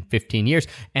 10, 15 years.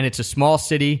 And it's a small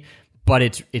city, but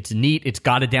it's neat. It's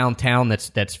got a downtown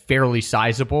that's fairly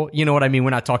sizable. You know what I mean? We're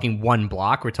not talking one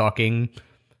block. We're talking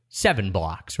 7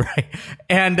 blocks, right?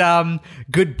 And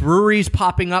good breweries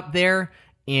popping up there.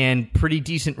 And pretty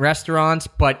decent restaurants,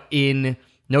 but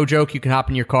no joke, you can hop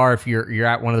in your car if you're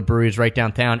at one of the breweries right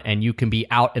downtown, and you can be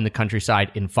out in the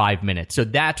countryside in 5 minutes. So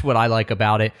that's what I like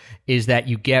about it, is that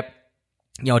you get,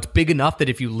 it's big enough that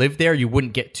if you live there, you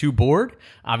wouldn't get too bored.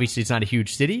 Obviously, it's not a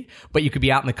huge city, but you could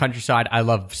be out in the countryside. I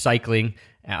love cycling,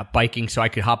 biking, so I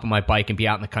could hop on my bike and be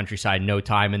out in the countryside in no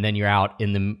time, and then you're out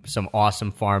in some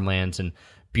awesome farmlands and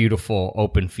beautiful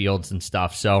open fields and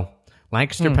stuff. So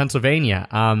Lancaster, Pennsylvania.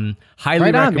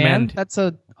 Highly recommend. Man. That's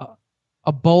a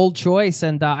bold choice,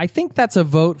 and I think that's a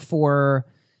vote for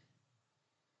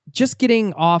just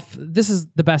getting off. This is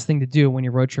the best thing to do when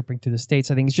you're road tripping through the states.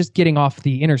 I think it's just getting off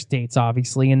the interstates,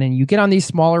 obviously, and then you get on these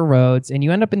smaller roads, and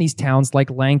you end up in these towns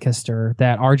like Lancaster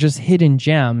that are just hidden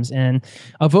gems. And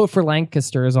a vote for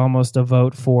Lancaster is almost a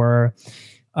vote for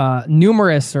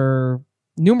numerous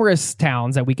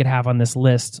towns that we could have on this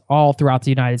list all throughout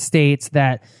the United States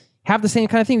that have the same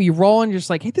kind of thing. You roll and you're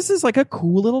just like, hey, this is like a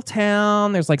cool little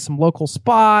town. There's like some local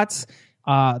spots.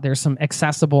 There's some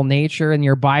accessible nature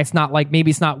nearby. It's not like, maybe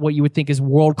it's not what you would think is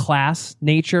world-class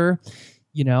nature,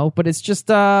 but it's just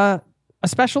a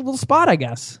special little spot, I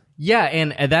guess. Yeah,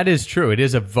 and that is true. It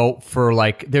is a vote for,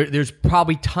 there's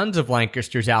probably tons of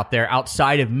Lancasters out there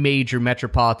outside of major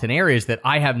metropolitan areas that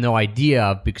I have no idea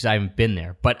of because I haven't been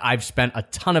there. But I've spent a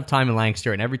ton of time in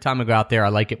Lancaster, and every time I go out there, I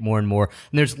like it more and more.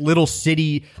 And there's little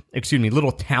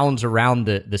towns around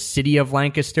the city of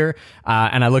Lancaster.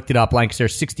 And I looked it up. Lancaster,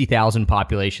 60,000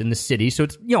 population, the city. So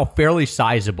it's, fairly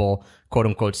sizable, quote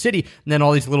unquote, city. And then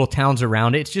all these little towns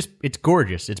around it. It's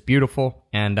gorgeous. It's beautiful.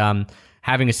 And,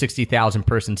 having a 60,000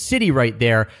 person city right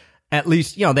there, at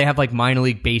least, they have like minor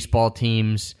league baseball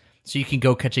teams, so you can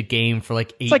go catch a game for like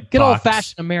 $8. It's like good old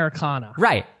fashioned Americana.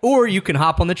 Right. Or you can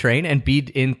hop on the train and be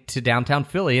into downtown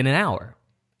Philly in an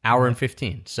hour and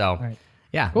 15. So, right.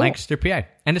 Yeah, cool. Lancaster, PA.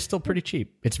 And it's still pretty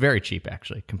cheap. It's very cheap,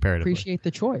 actually, comparatively. Appreciate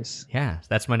the choice. Yeah,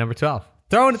 that's my number 12.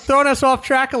 Throwing us off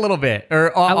track a little bit,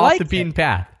 or off the beaten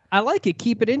path. I like it.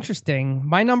 Keep it interesting.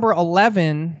 My number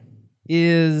 11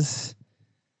 is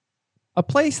a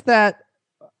place that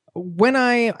when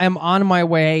I am on my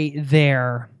way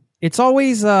there, it's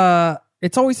always a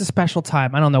special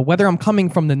time. I don't know whether I'm coming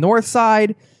from the north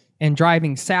side and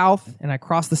driving south and I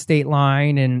cross the state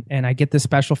line and I get this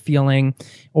special feeling,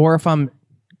 or if I'm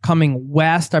coming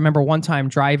west. I remember one time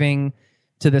driving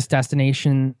to this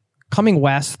destination, coming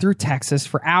west through Texas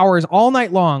for hours, all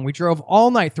night long. We drove all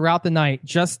night throughout the night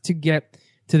just to get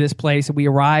to this place. We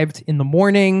arrived in the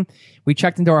morning. We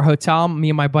checked into our hotel, me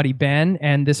and my buddy Ben,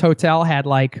 and this hotel had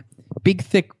like big,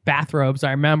 thick bathrobes,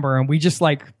 I remember. And we just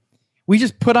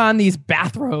put on these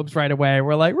bathrobes right away.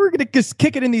 We're like, we're going to just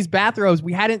kick it in these bathrobes.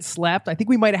 We hadn't slept. I think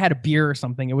we might have had a beer or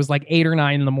something. It was like 8 or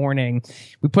 9 in the morning.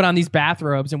 We put on these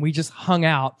bathrobes and we just hung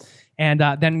out. And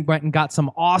then went and got some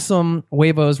awesome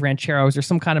huevos rancheros or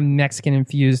some kind of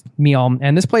Mexican-infused meal.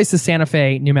 And this place is Santa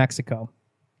Fe, New Mexico.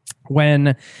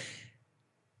 When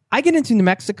I get into New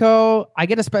Mexico, I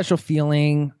get a special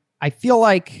feeling. I feel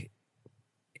like,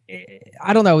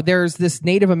 I don't know, there's this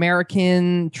Native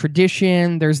American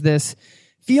tradition. There's this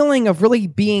feeling of really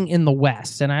being in the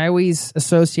West. And I always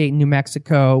associate New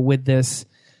Mexico with this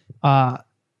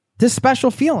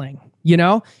special feeling. You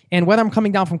know, and whether I'm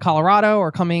coming down from Colorado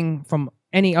or coming from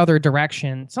any other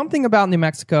direction, something about New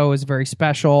Mexico is very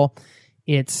special.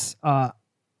 It's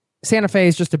Santa Fe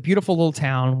is just a beautiful little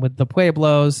town with the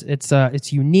pueblos.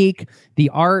 It's unique. The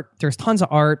art, there's tons of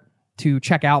art to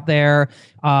check out there.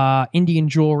 Indian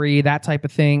jewelry, that type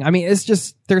of thing. I mean, it's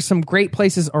just, there's some great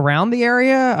places around the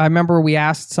area. I remember we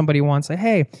asked somebody once, like,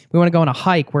 hey, we want to go on a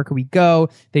hike. Where could we go?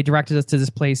 They directed us to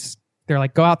this place. They're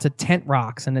like, go out to Tent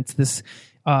Rocks, and it's this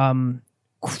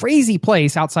crazy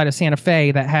place outside of Santa Fe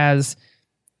that has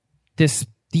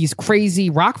these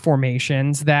crazy rock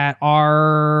formations that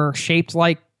are shaped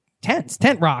like tent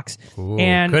rocks. Ooh,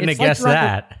 and couldn't have guessed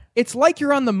that. It's like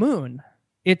you're on the moon.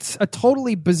 It's a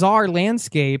totally bizarre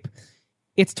landscape.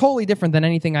 It's totally different than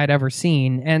anything I'd ever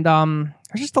seen. And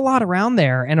there's just a lot around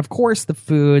there. And of course, the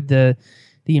food, the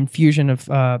infusion of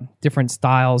different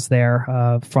styles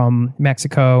there from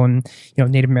Mexico and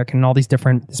Native American and all these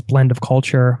this blend of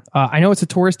culture. I know it's a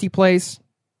touristy place,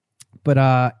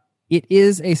 but it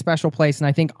is a special place. And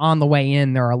I think on the way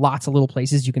in, there are lots of little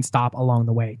places you can stop along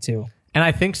the way too. And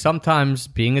I think sometimes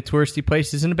being a touristy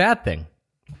place isn't a bad thing.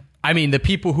 I mean, the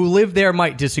people who live there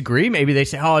might disagree. Maybe they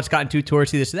say, oh, it's gotten too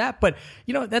touristy, this or that. But,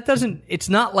 that doesn't, it's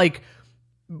not like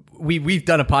we've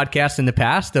done a podcast in the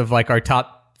past of like our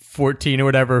top 14 or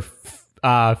whatever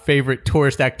favorite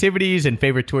tourist activities and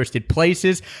favorite touristed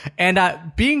places. And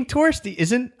being touristy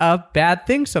isn't a bad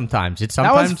thing sometimes.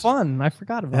 That was fun. I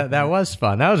forgot about that. That was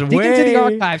fun. That was Dig into the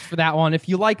archives for that one. If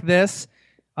you like this,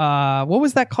 what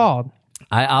was that called?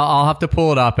 I'll have to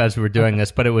pull it up as we're doing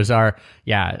this, but it was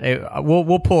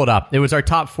we'll pull it up. It was our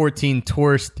top 14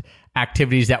 tourist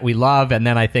activities that we love, and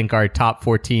then I think our top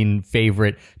 14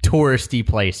 favorite touristy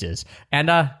places.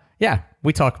 And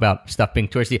we talk about stuff being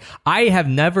touristy. I have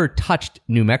never touched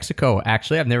New Mexico,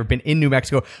 actually. I've never been in New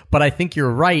Mexico, but I think you're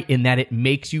right in that it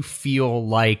makes you feel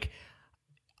like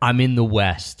I'm in the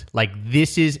West. Like,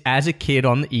 this is, as a kid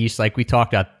on the East, like we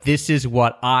talked about, this is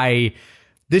what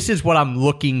I'm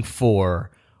looking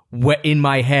for in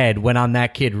my head when I'm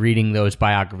that kid reading those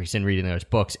biographies and reading those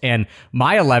books. And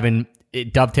My 11,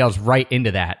 it dovetails right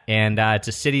into that. And it's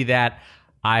a city that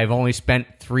I've only spent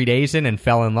 3 days in and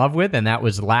fell in love with, and that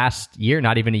was last year,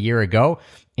 not even a year ago,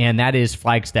 and that is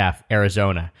Flagstaff,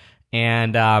 Arizona.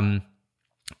 And on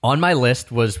my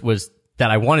list was that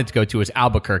I wanted to go to was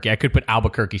Albuquerque. I could put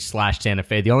Albuquerque / Santa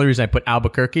Fe. The only reason I put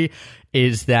Albuquerque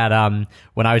is that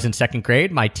when I was in second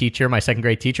grade, my second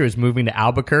grade teacher was moving to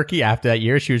Albuquerque after that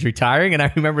year. She was retiring, and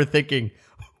I remember thinking,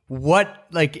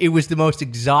 it was the most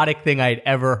exotic thing I'd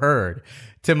ever heard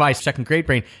to my second grade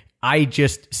brain. I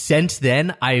just, since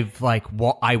then, I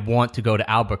want to go to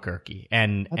Albuquerque.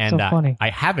 And so funny.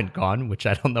 I haven't gone, which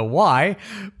I don't know why,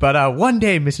 but one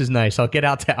day, Mrs. Nice, I'll get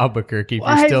out to Albuquerque if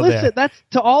you're still there. That's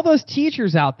to all those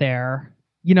teachers out there,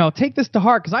 take this to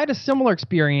heart, because I had a similar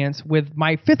experience with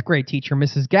my 5th grade teacher,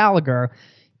 Mrs. Gallagher,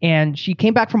 and she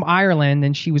came back from Ireland,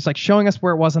 and she was like showing us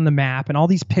where it was on the map and all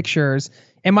these pictures.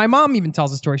 And my mom even tells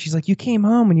the story. She's like, you came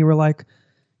home and you were like,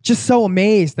 just so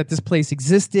amazed that this place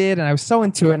existed, and I was so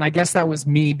into it. And I guess that was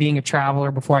me being a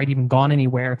traveler before I'd even gone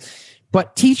anywhere.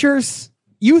 But teachers,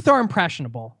 youth are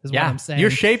impressionable, is what I'm saying. You're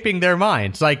shaping their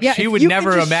minds. Like, she would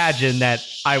never imagine that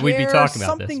we'd be talking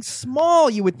about something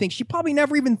small. You would think she probably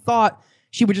never even thought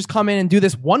she would just come in and do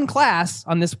this one class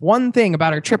on this one thing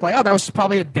about her trip. Like, oh, that was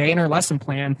probably a day in her lesson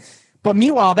plan. But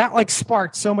meanwhile, that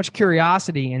sparked so much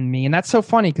curiosity in me. And that's so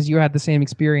funny because you had the same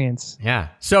experience. Yeah.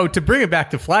 So to bring it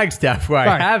back to Flagstaff, where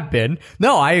I have been,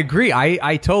 no, I agree.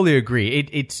 I totally agree.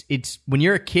 It's when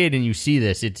you're a kid and you see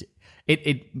this, it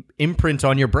imprints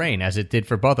on your brain, as it did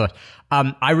for both of us.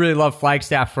 I really love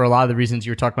Flagstaff for a lot of the reasons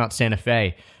you were talking about Santa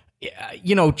Fe.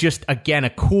 Just, again, a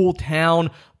cool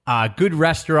town, good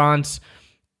restaurants.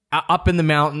 up in the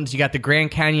mountains. You got the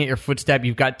Grand Canyon at your footstep.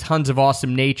 You've got tons of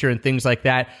awesome nature and things like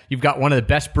that. You've got one of the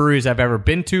best breweries I've ever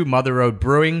been to, Mother Road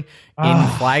Brewing in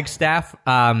Flagstaff.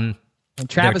 And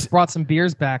Travis brought some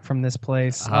beers back from this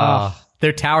place.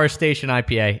 Their Tower Station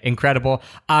IPA, incredible.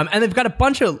 And they've got a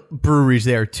bunch of breweries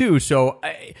there too. So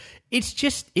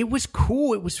it was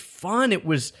cool. It was fun. It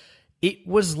was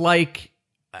like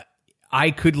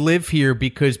I could live here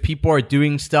because people are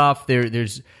doing stuff.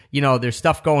 There's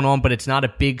stuff going on, but it's not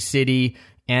a big city.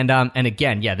 And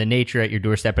again, the nature at your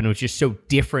doorstep, and it was just so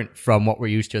different from what we're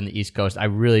used to on the East Coast. I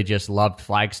really just loved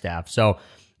Flagstaff. So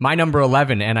my number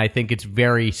 11, and I think it's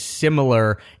very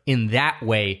similar in that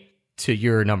way to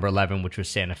your number 11, which was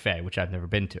Santa Fe, which I've never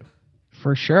been to.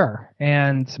 For sure.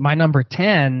 And my number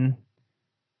 10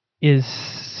 is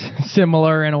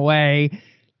similar in a way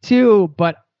too,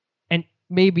 but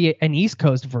maybe an East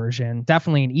Coast version,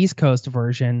 definitely an East Coast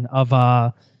version of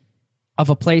a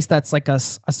place that's like a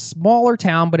smaller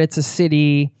town, but it's a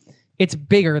city. It's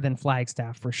bigger than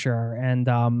Flagstaff for sure.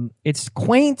 And it's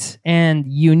quaint and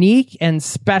unique and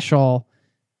special.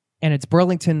 And it's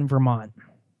Burlington, Vermont.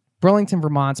 Burlington,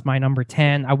 Vermont's my number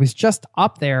 10. I was just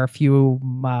up there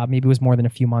maybe it was more than a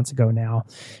few months ago now,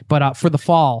 but for the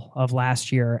fall of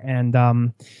last year.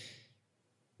 And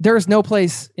there is no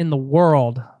place in the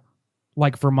world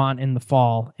like Vermont in the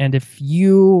fall. And if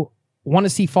you want to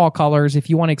see fall colors, if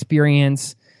you want to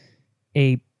experience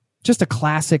just a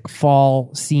classic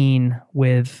fall scene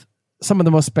with some of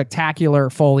the most spectacular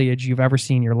foliage you've ever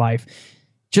seen in your life,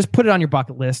 just put it on your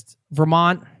bucket list.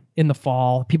 Vermont in the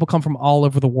fall. People come from all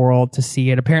over the world to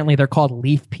see it. Apparently they're called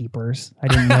leaf peepers. I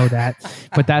didn't know that,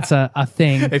 but that's a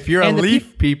thing. If you're a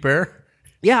leaf peeper.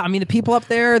 Yeah. I mean, the people up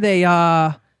there,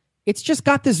 it's just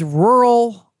got this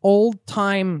rural old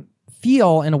time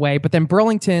feel in a way, but then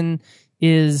Burlington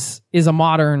is a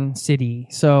modern city.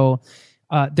 So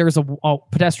there's a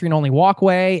pedestrian only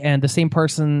walkway, and the same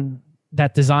person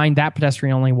that designed that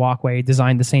pedestrian only walkway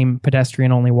designed the same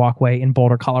pedestrian only walkway in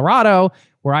Boulder, Colorado,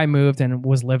 where I moved and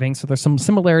was living. So there's some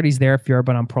similarities there. If you're up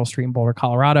on Pearl Street in Boulder,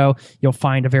 Colorado, you'll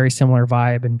find a very similar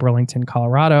vibe in Burlington,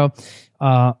 Colorado,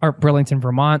 or Burlington,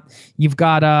 Vermont. You've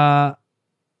got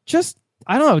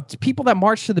I don't know, people that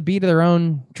march to the beat of their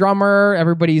own drummer.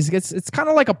 It's kind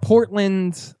of like a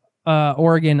Portland,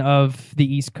 Oregon of the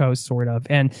East Coast, sort of.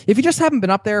 And if you just haven't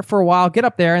been up there for a while, get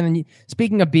up there. And then,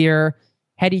 speaking of beer,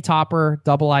 Heady Topper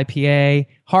Double IPA,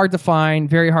 hard to find,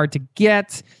 very hard to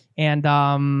get,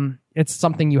 and it's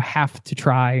something you have to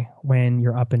try when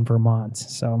you're up in Vermont.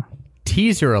 So,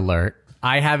 teaser alert: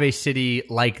 I have a city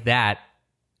like that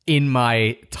in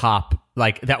my top.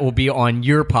 Like, that will be on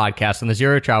your podcast, on the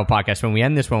Zero to Travel podcast. When we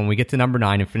end this one, when we get to number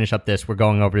 9 and finish up this, we're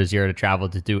going over to Zero to Travel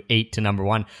to do 8 to number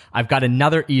 1. I've got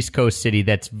another East Coast city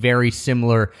that's very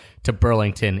similar to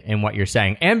Burlington in what you're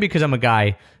saying. And because I'm a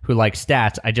guy who likes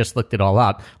stats, I just looked it all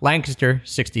up. Lancaster,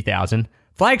 60,000.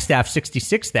 Flagstaff,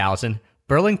 66,000.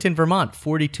 Burlington, Vermont,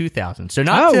 42,000. So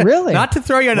not to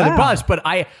throw you under the bus, but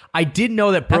I did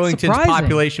know that Burlington's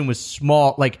population was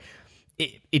small. Like,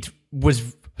 it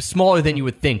was smaller than you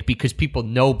would think, because people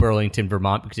know Burlington,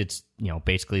 Vermont, because it's,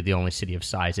 basically the only city of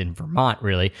size in Vermont,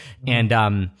 really. And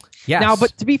yes. Now,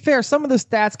 but to be fair, some of the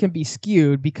stats can be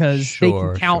skewed because they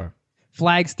can count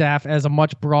Flagstaff as a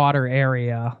much broader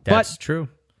area. That's true.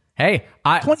 Hey,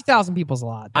 20,000 people's a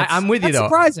lot. I'm with you, though.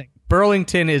 Surprising.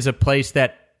 Burlington is a place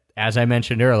that, as I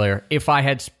mentioned earlier, if I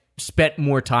had spent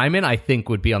more time in, I think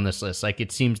would be on this list. Like,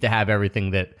 it seems to have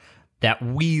everything that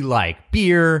we like: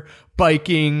 beer,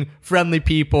 biking, friendly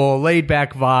people, laid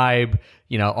back vibe,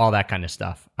 all that kind of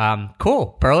stuff.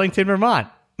 Cool. Burlington, Vermont,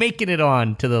 making it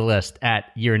on to the list at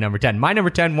year number 10. My number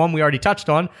 10, one we already touched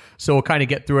on, so we'll kind of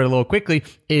get through it a little quickly,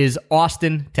 is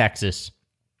Austin, Texas.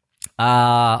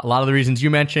 A lot of the reasons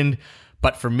you mentioned,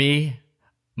 but for me,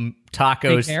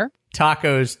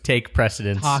 tacos take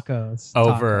precedence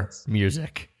over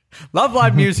music. Love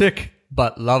live music.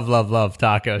 But love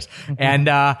tacos. And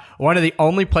one of the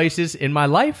only places in my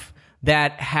life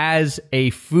that has a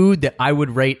food that I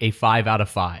would rate a 5 out of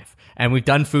 5. And we've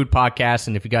done food podcasts,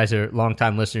 and if you guys are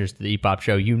longtime listeners to the EPOP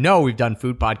show, we've done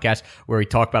food podcasts where we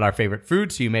talk about our favorite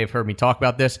food, so you may have heard me talk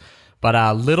about this. But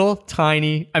little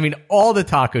tiny, all the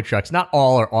taco trucks, not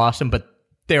all are awesome, but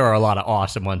there are a lot of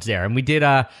awesome ones there. And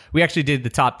we actually did the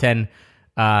top 10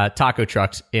 taco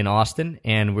trucks in Austin,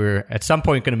 and we're at some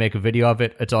point going to make a video of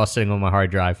it. It's all sitting on my hard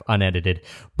drive, unedited.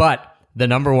 But the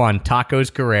number 1,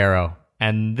 Tacos Guerrero.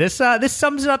 And this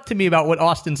sums it up to me about what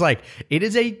Austin's like. It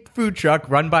is a food truck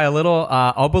run by a little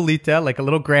abuelita, like a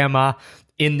little grandma,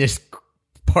 in this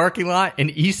parking lot in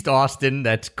East Austin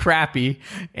that's crappy,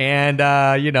 and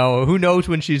who knows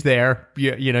when she's there.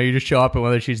 You just show up, and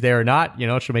whether she's there or not,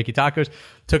 she'll make you tacos.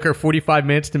 Took her 45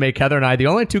 minutes to make Heather and I, the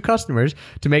only two customers,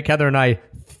 to make Heather and I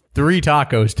 3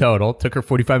 tacos total. Took her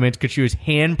 45 minutes because she was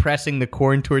hand pressing the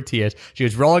corn tortillas. She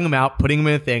was rolling them out, putting them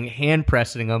in a thing, hand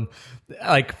pressing them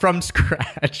like from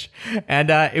scratch, and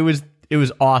it was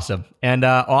awesome. And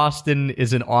Austin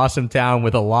is an awesome town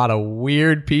with a lot of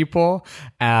weird people,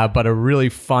 but a really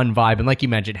fun vibe. And like you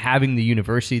mentioned, having the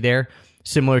university there,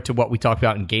 similar to what we talked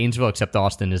about in Gainesville, except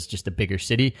Austin is just a bigger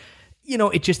city,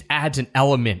 it just adds an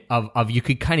element of you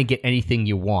could kind of get anything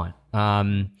you want.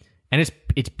 And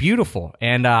it's beautiful.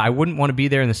 And I wouldn't want to be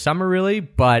there in the summer, really,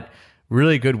 but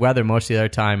really good weather most of the other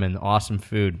time and awesome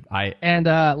food. And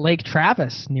Lake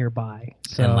Travis nearby.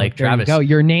 So and Lake there Travis. you go,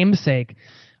 your namesake.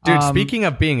 Dude, speaking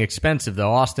of being expensive,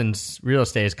 though, Austin's real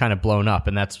estate is kind of blown up,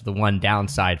 and that's the one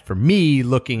downside for me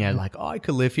looking at I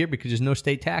could live here because there's no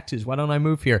state taxes. Why don't I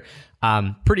move here?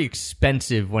 Pretty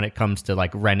expensive when it comes to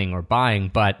renting or buying,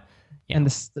 but and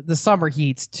the summer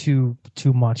heat's too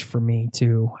much for me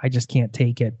too. I just can't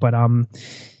take it. But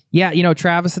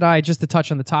Travis and I, just to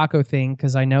touch on the taco thing,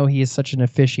 because I know he is such an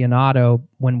aficionado.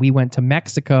 When we went to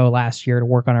Mexico last year to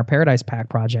work on our Paradise Pack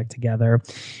project together,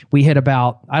 we hit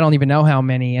about, I don't even know how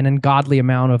many, an ungodly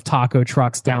amount of taco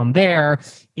trucks down there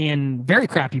in very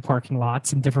crappy parking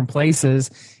lots in different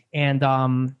places.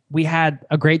 And we had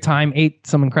a great time, ate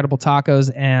some incredible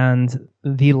tacos. And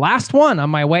the last one on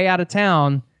my way out of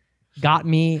town got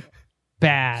me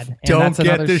bad. And don't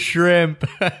get the shrimp.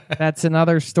 That's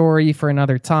another story for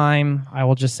another time. I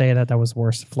will just say that was the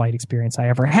worst flight experience I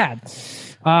ever had.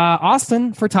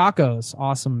 Austin for tacos.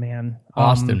 Awesome, man.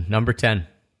 Austin, number 10.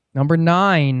 Number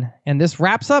 9. And this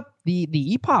wraps up the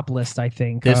EPOP list, I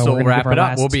think. This will wrap it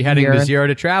up. We'll be heading to Zero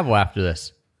to Travel after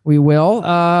this. We will.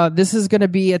 This is going to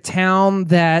be a town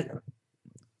that...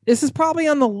 This is probably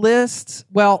on the list.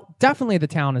 Well, definitely the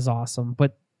town is awesome,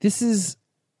 but this is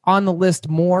on the list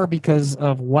more because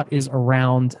of what is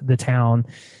around the town,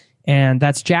 and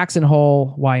that's Jackson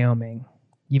Hole, Wyoming.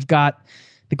 You've got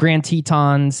the Grand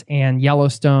Tetons and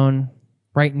Yellowstone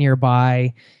right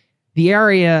nearby. The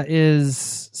area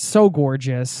is so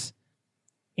gorgeous,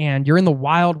 and you're in the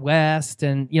Wild West,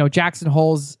 and Jackson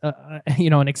Hole's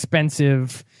an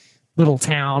expensive little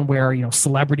town where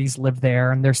celebrities live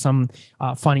there, and there's some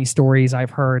funny stories I've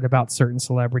heard about certain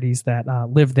celebrities that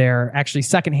live there, actually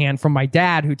secondhand from my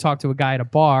dad, who talked to a guy at a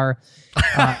bar.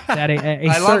 That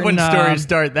I love when stories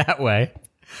start that way.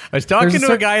 I was talking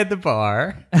to a guy at the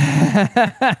bar.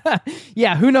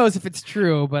 Yeah, who knows if it's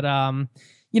true, but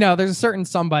there's a certain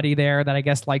somebody there that I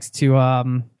guess likes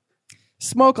to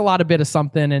smoke a lot of bit of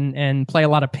something and play a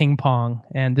lot of ping pong,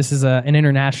 and this is an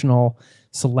international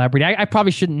celebrity. I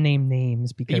probably shouldn't name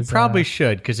names because you probably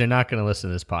should, because they're not going to listen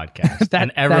to this podcast and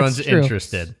everyone's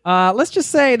interested. Let's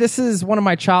just say this is one of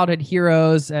my childhood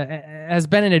heroes. Has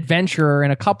been an adventurer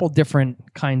in a couple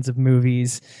different kinds of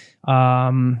movies,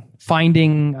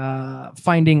 finding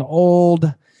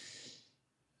old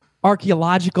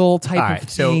archaeological type of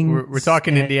things. So we're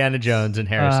talking Indiana Jones and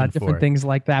Harrison Ford. Different things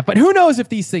like that. But who knows if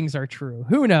these things are true?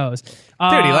 Who knows?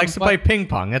 Dude, he likes to play ping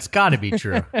pong. That's got to be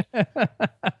true.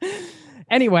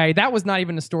 Anyway, that was not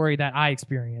even a story that I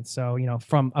experienced. So,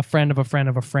 from a friend of a friend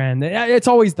of a friend. It's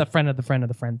always the friend of the friend of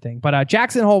the friend thing. But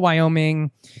Jackson Hole,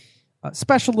 Wyoming,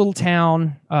 special little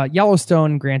town.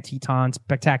 Yellowstone, Grand Teton,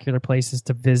 spectacular places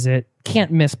to visit.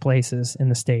 Can't miss places in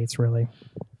the States, really.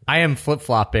 I am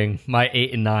flip-flopping my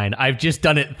 8 and 9. I've just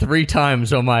done it 3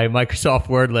 times on my Microsoft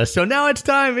Word list. So now it's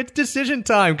time. It's decision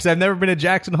time, because I've never been to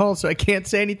Jackson Hole, so I can't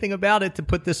say anything about it to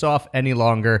put this off any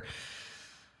longer.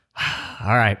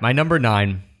 All right, my number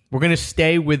 9. We're going to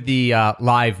stay with the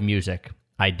live music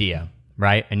idea,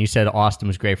 right? And you said Austin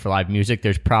was great for live music.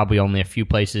 There's probably only a few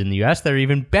places in the U.S. that are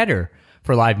even better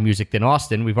for live music than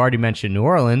Austin. We've already mentioned New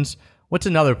Orleans. What's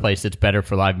another place that's better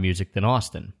for live music than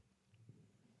Austin?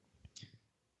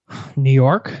 New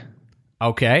York.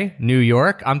 Okay, New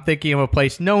York. I'm thinking of a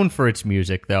place known for its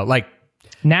music, though, like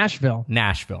Nashville.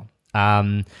 Nashville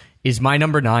is my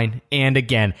number 9. And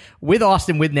again, with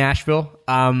Austin, with Nashville,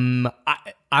 I'm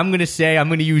going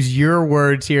to use your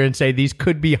words here and say these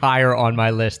could be higher on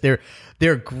my list.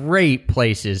 They're great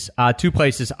places. 2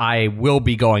 places I will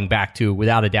be going back to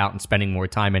without a doubt and spending more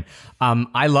time in.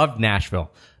 I loved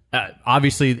Nashville.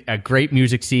 Obviously, a great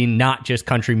music scene, not just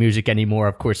country music anymore.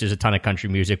 Of course, there's a ton of country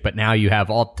music, but now you have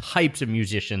all types of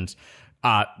musicians,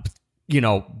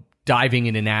 diving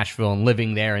into Nashville and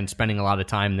living there and spending a lot of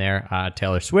time there.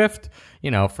 Taylor Swift,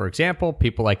 for example,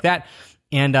 people like that.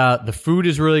 And the food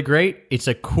is really great. It's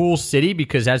a cool city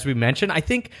because, as we mentioned, I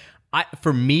think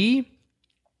for me,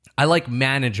 I like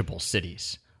manageable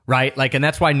cities, right? Like, and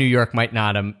that's why New York might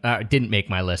not didn't make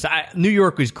my list. New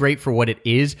York is great for what it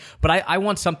is, but I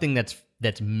want something that's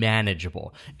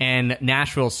manageable. And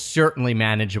Nashville's certainly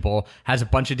manageable, has a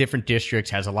bunch of different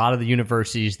districts, has a lot of the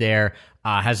universities there,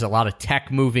 has a lot of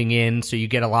tech moving in, so you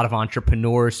get a lot of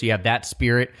entrepreneurs, so you have that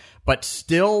spirit, but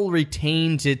still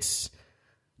retains its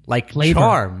like flavor.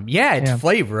 Charm. Yeah, its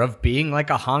flavor of being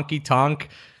like a honky-tonk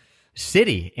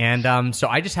city. And so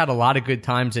I just had a lot of good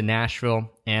times in Nashville,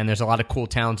 and there's a lot of cool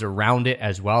towns around it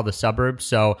as well, the suburbs.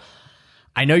 So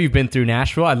I know you've been through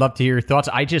Nashville. I'd love to hear your thoughts.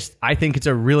 I think it's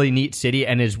a really neat city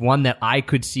and is one that I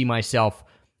could see myself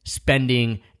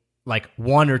spending like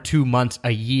 1 or 2 months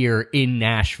a year in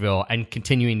Nashville and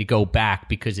continuing to go back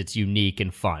because it's unique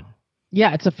and fun.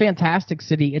 Yeah, it's a fantastic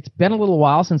city. It's been a little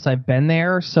while since I've been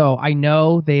there, so I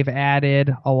know they've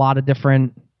added a lot of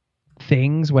different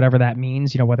things, whatever that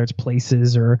means, whether it's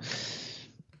places or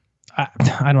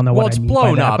I don't know what I mean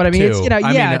blown by that, up but I mean, too.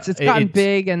 It's gotten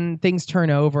big and things turn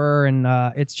over, and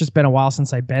it's just been a while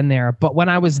since I've been there. But when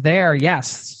I was there,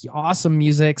 yes, awesome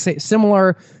music,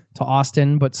 similar to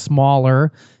Austin but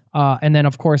smaller, and then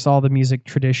of course all the music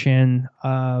tradition.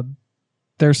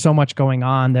 There's so much going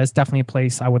on. That's definitely a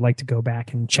place I would like to go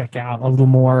back and check out a little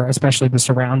more, especially the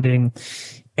surrounding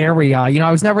area. I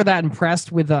was never that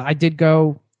impressed with. I did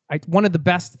go. One of the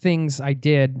best things I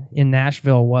did in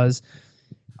Nashville was.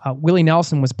 Willie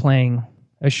Nelson was playing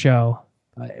a show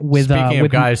with. Speaking of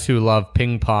guys who love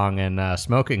ping pong and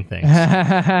smoking things,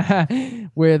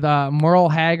 with Merle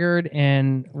Haggard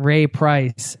and Ray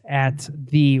Price at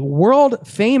the world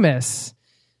famous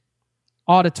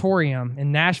auditorium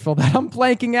in Nashville that I'm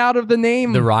blanking out of the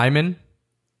name. The Ryman.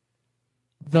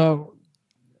 The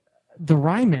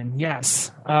Ryman,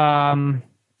 yes.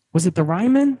 Was it the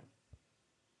Ryman?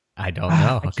 I don't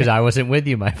know because I wasn't with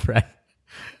you, my friend.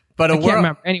 But I can't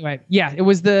remember. Anyway, yeah, it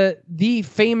was the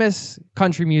famous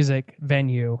country music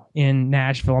venue in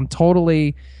Nashville. I'm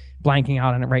totally blanking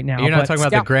out on it right now. You're not talking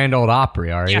about the Grand Ole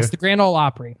Opry, are you? Yes, the Grand Ole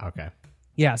Opry. Okay.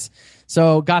 Yes.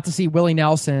 So got to see Willie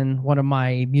Nelson, one of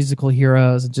my musical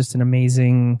heroes, just an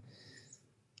amazing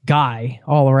guy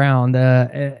all around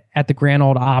at the Grand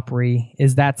Ole Opry.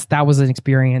 That was an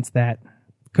experience that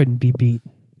couldn't be beat.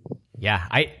 Yeah,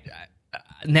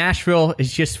 Nashville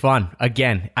is just fun.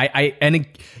 Again,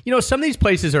 some of these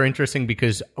places are interesting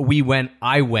because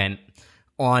I went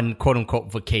on quote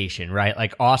unquote vacation, right?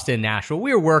 Like Austin, Nashville.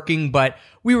 We were working, but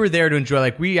we were there to enjoy.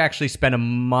 Like we actually spent a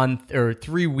month or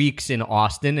 3 weeks in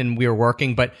Austin and we were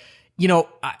working, but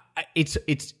it's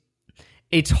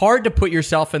hard to put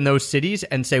yourself in those cities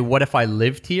and say, what if I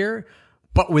lived here?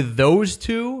 But with those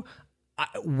two,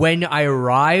 when I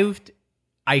arrived,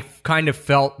 I kind of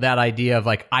felt that idea of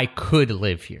like, I could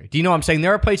live here. Do you know what I'm saying?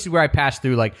 There are places where I passed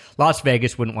through, like Las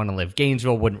Vegas wouldn't want to live.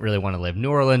 Gainesville wouldn't really want to live.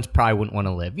 New Orleans probably wouldn't want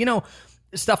to live.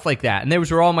 Stuff like that. And those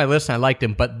were all on my list and I liked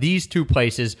them. But these two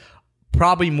places,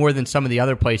 probably more than some of the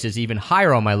other places, even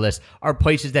higher on my list, are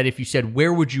places that if you said,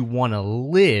 where would you want to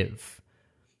live?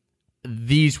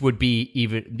 These would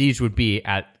be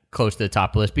at close to the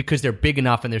top of the list because they're big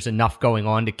enough and there's enough going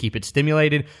on to keep it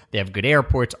stimulated. They have good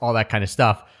airports, all that kind of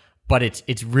stuff. But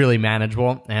it's really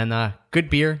manageable and good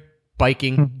beer,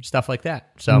 biking, stuff like that.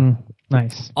 So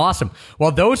nice. Awesome.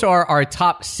 Well, those are our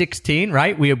top 16,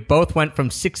 right? We both went from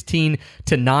 16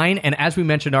 to 9. And as we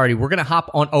mentioned already, we're going to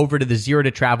hop on over to the Zero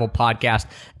to Travel podcast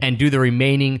and do the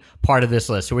remaining part of this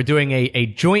list. So we're doing a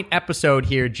joint episode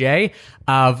here, Jay,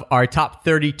 of our top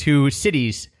 32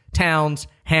 cities, towns,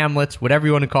 hamlets, whatever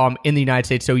you want to call them in the United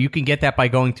States. So you can get that by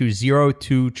going to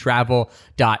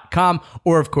zero2travel.com.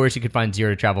 Or, of course, you can find Zero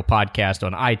to Travel Podcast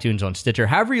on iTunes, on Stitcher.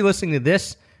 However you're listening to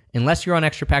this, unless you're on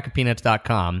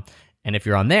extrapackofpeanuts.com. And if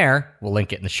you're on there, we'll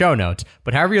link it in the show notes.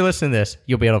 But however you're listening to this,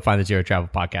 you'll be able to find the Zero Travel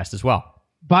Podcast as well.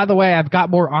 By the way, I've got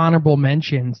more honorable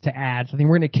mentions to add. So I think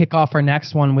we're going to kick off our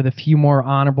next one with a few more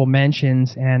honorable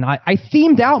mentions. And I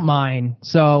themed out mine.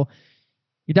 So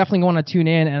you're definitely going to tune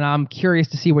in, and I'm curious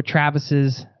to see what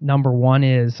Travis's number one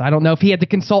is. I don't know if he had to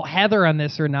consult Heather on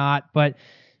this or not, but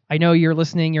I know you're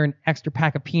listening. You're an Extra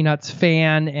Pack of Peanuts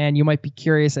fan, and you might be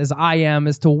curious, as I am,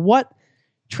 as to what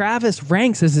Travis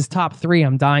ranks as his top 3.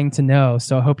 I'm dying to know,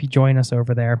 so I hope you join us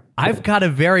over there. I've got a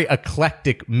very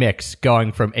eclectic mix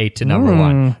going from 8 to number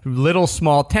 1. Little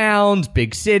small towns,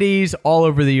 big cities, all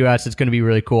over the U.S. It's going to be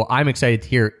really cool. I'm excited to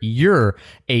hear your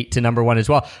 8 to number 1 as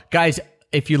well. Guys,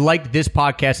 if you like this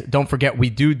podcast, don't forget we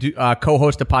do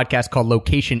co-host a podcast called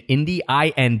Location Indie,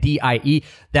 INDIE.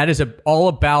 That is all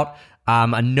about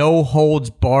a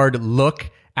no-holds-barred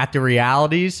look at the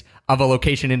realities of a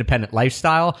location independent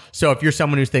lifestyle. So if you're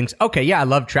someone who thinks, okay, yeah, I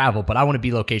love travel, but I want to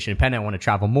be location independent. I want to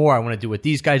travel more. I want to do what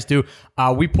these guys do.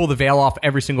 We pull the veil off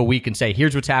every single week and say,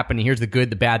 here's what's happening. Here's the good,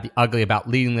 the bad, the ugly about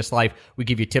leading this life. We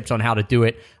give you tips on how to do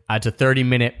it. It's a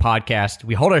 30-minute podcast.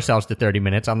 We hold ourselves to 30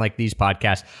 minutes, unlike these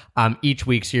podcasts, each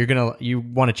week. So you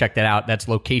want to check that out. That's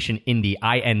Location Indie,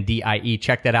 INDIE.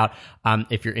 Check that out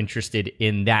if you're interested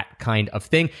in that kind of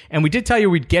thing. And we did tell you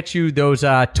we'd get you those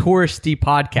touristy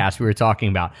podcasts we were talking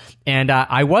about. And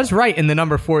I was right in the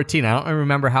number 14. I don't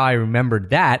remember how I remembered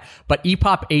that, but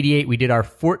EPOP 88, we did our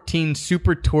 14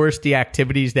 super touristy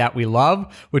activities that we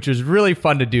love, which was really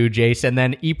fun to do, Jace. And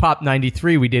then EPOP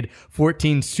 93, we did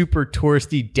 14 super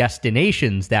touristy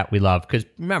destinations that we love. Because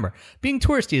remember, being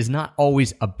touristy is not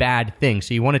always a bad thing.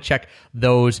 So you want to check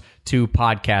those two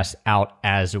podcasts out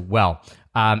as well.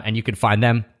 And you can find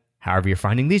them however you're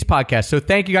finding these podcasts. So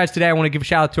thank you guys today. I want to give a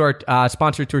shout out to our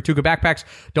sponsor, Tortuga Backpacks.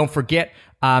 Don't forget,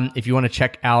 if you want to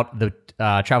check out the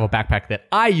travel backpack that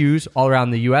I use all around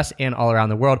the U.S. and all around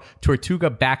the world,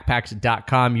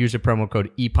 TortugaBackpacks.com. Use the promo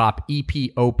code EPOP,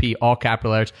 EPOP, all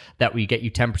capital letters. That will get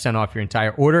you 10% off your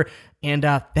entire order. And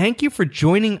thank you for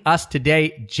joining us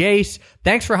today, Jace.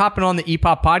 Thanks for hopping on the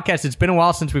EPOP podcast. It's been a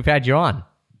while since we've had you on.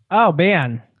 Oh,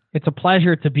 man. It's a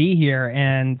pleasure to be here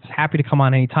and happy to come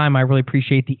on anytime. I really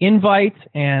appreciate the invite,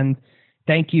 and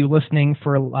thank you listening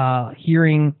for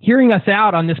hearing us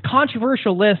out on this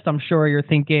controversial list. I'm sure you're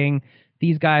thinking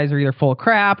these guys are either full of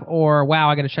crap or, wow,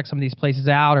 I got to check some of these places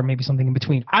out, or maybe something in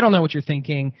between. I don't know what you're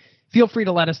thinking. Feel free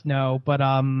to let us know. But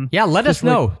yeah, let us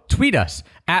know. Tweet us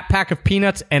at Pack of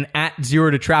Peanuts and at Zero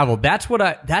to Travel. That's what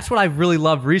I've really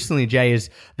loved recently, Jay, is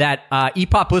that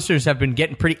EPOP listeners have been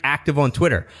getting pretty active on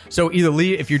Twitter. So either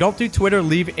if you don't do Twitter,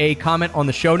 leave a comment on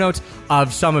the show notes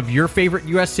of some of your favorite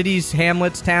U.S. cities,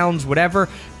 hamlets, towns, whatever,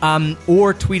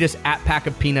 or tweet us at Pack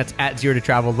of Peanuts at Zero to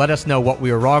Travel. Let us know what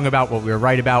we were wrong about, what we were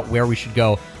right about, where we should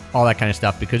go, all that kind of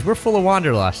stuff, because we're full of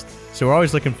wanderlust. So we're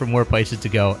always looking for more places to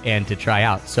go and to try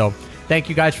out. So thank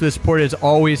you guys for the support as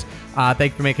always.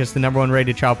 Thank you for making us the #1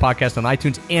 rated travel podcast on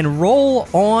iTunes. And roll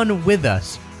on with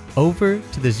us over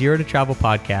to the Zero to Travel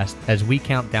podcast as we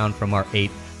count down from our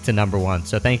 8 to #1.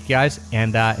 So thank you guys.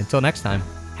 And until next time,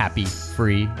 happy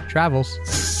free travels.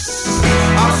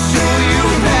 I'll show you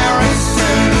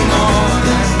Paris.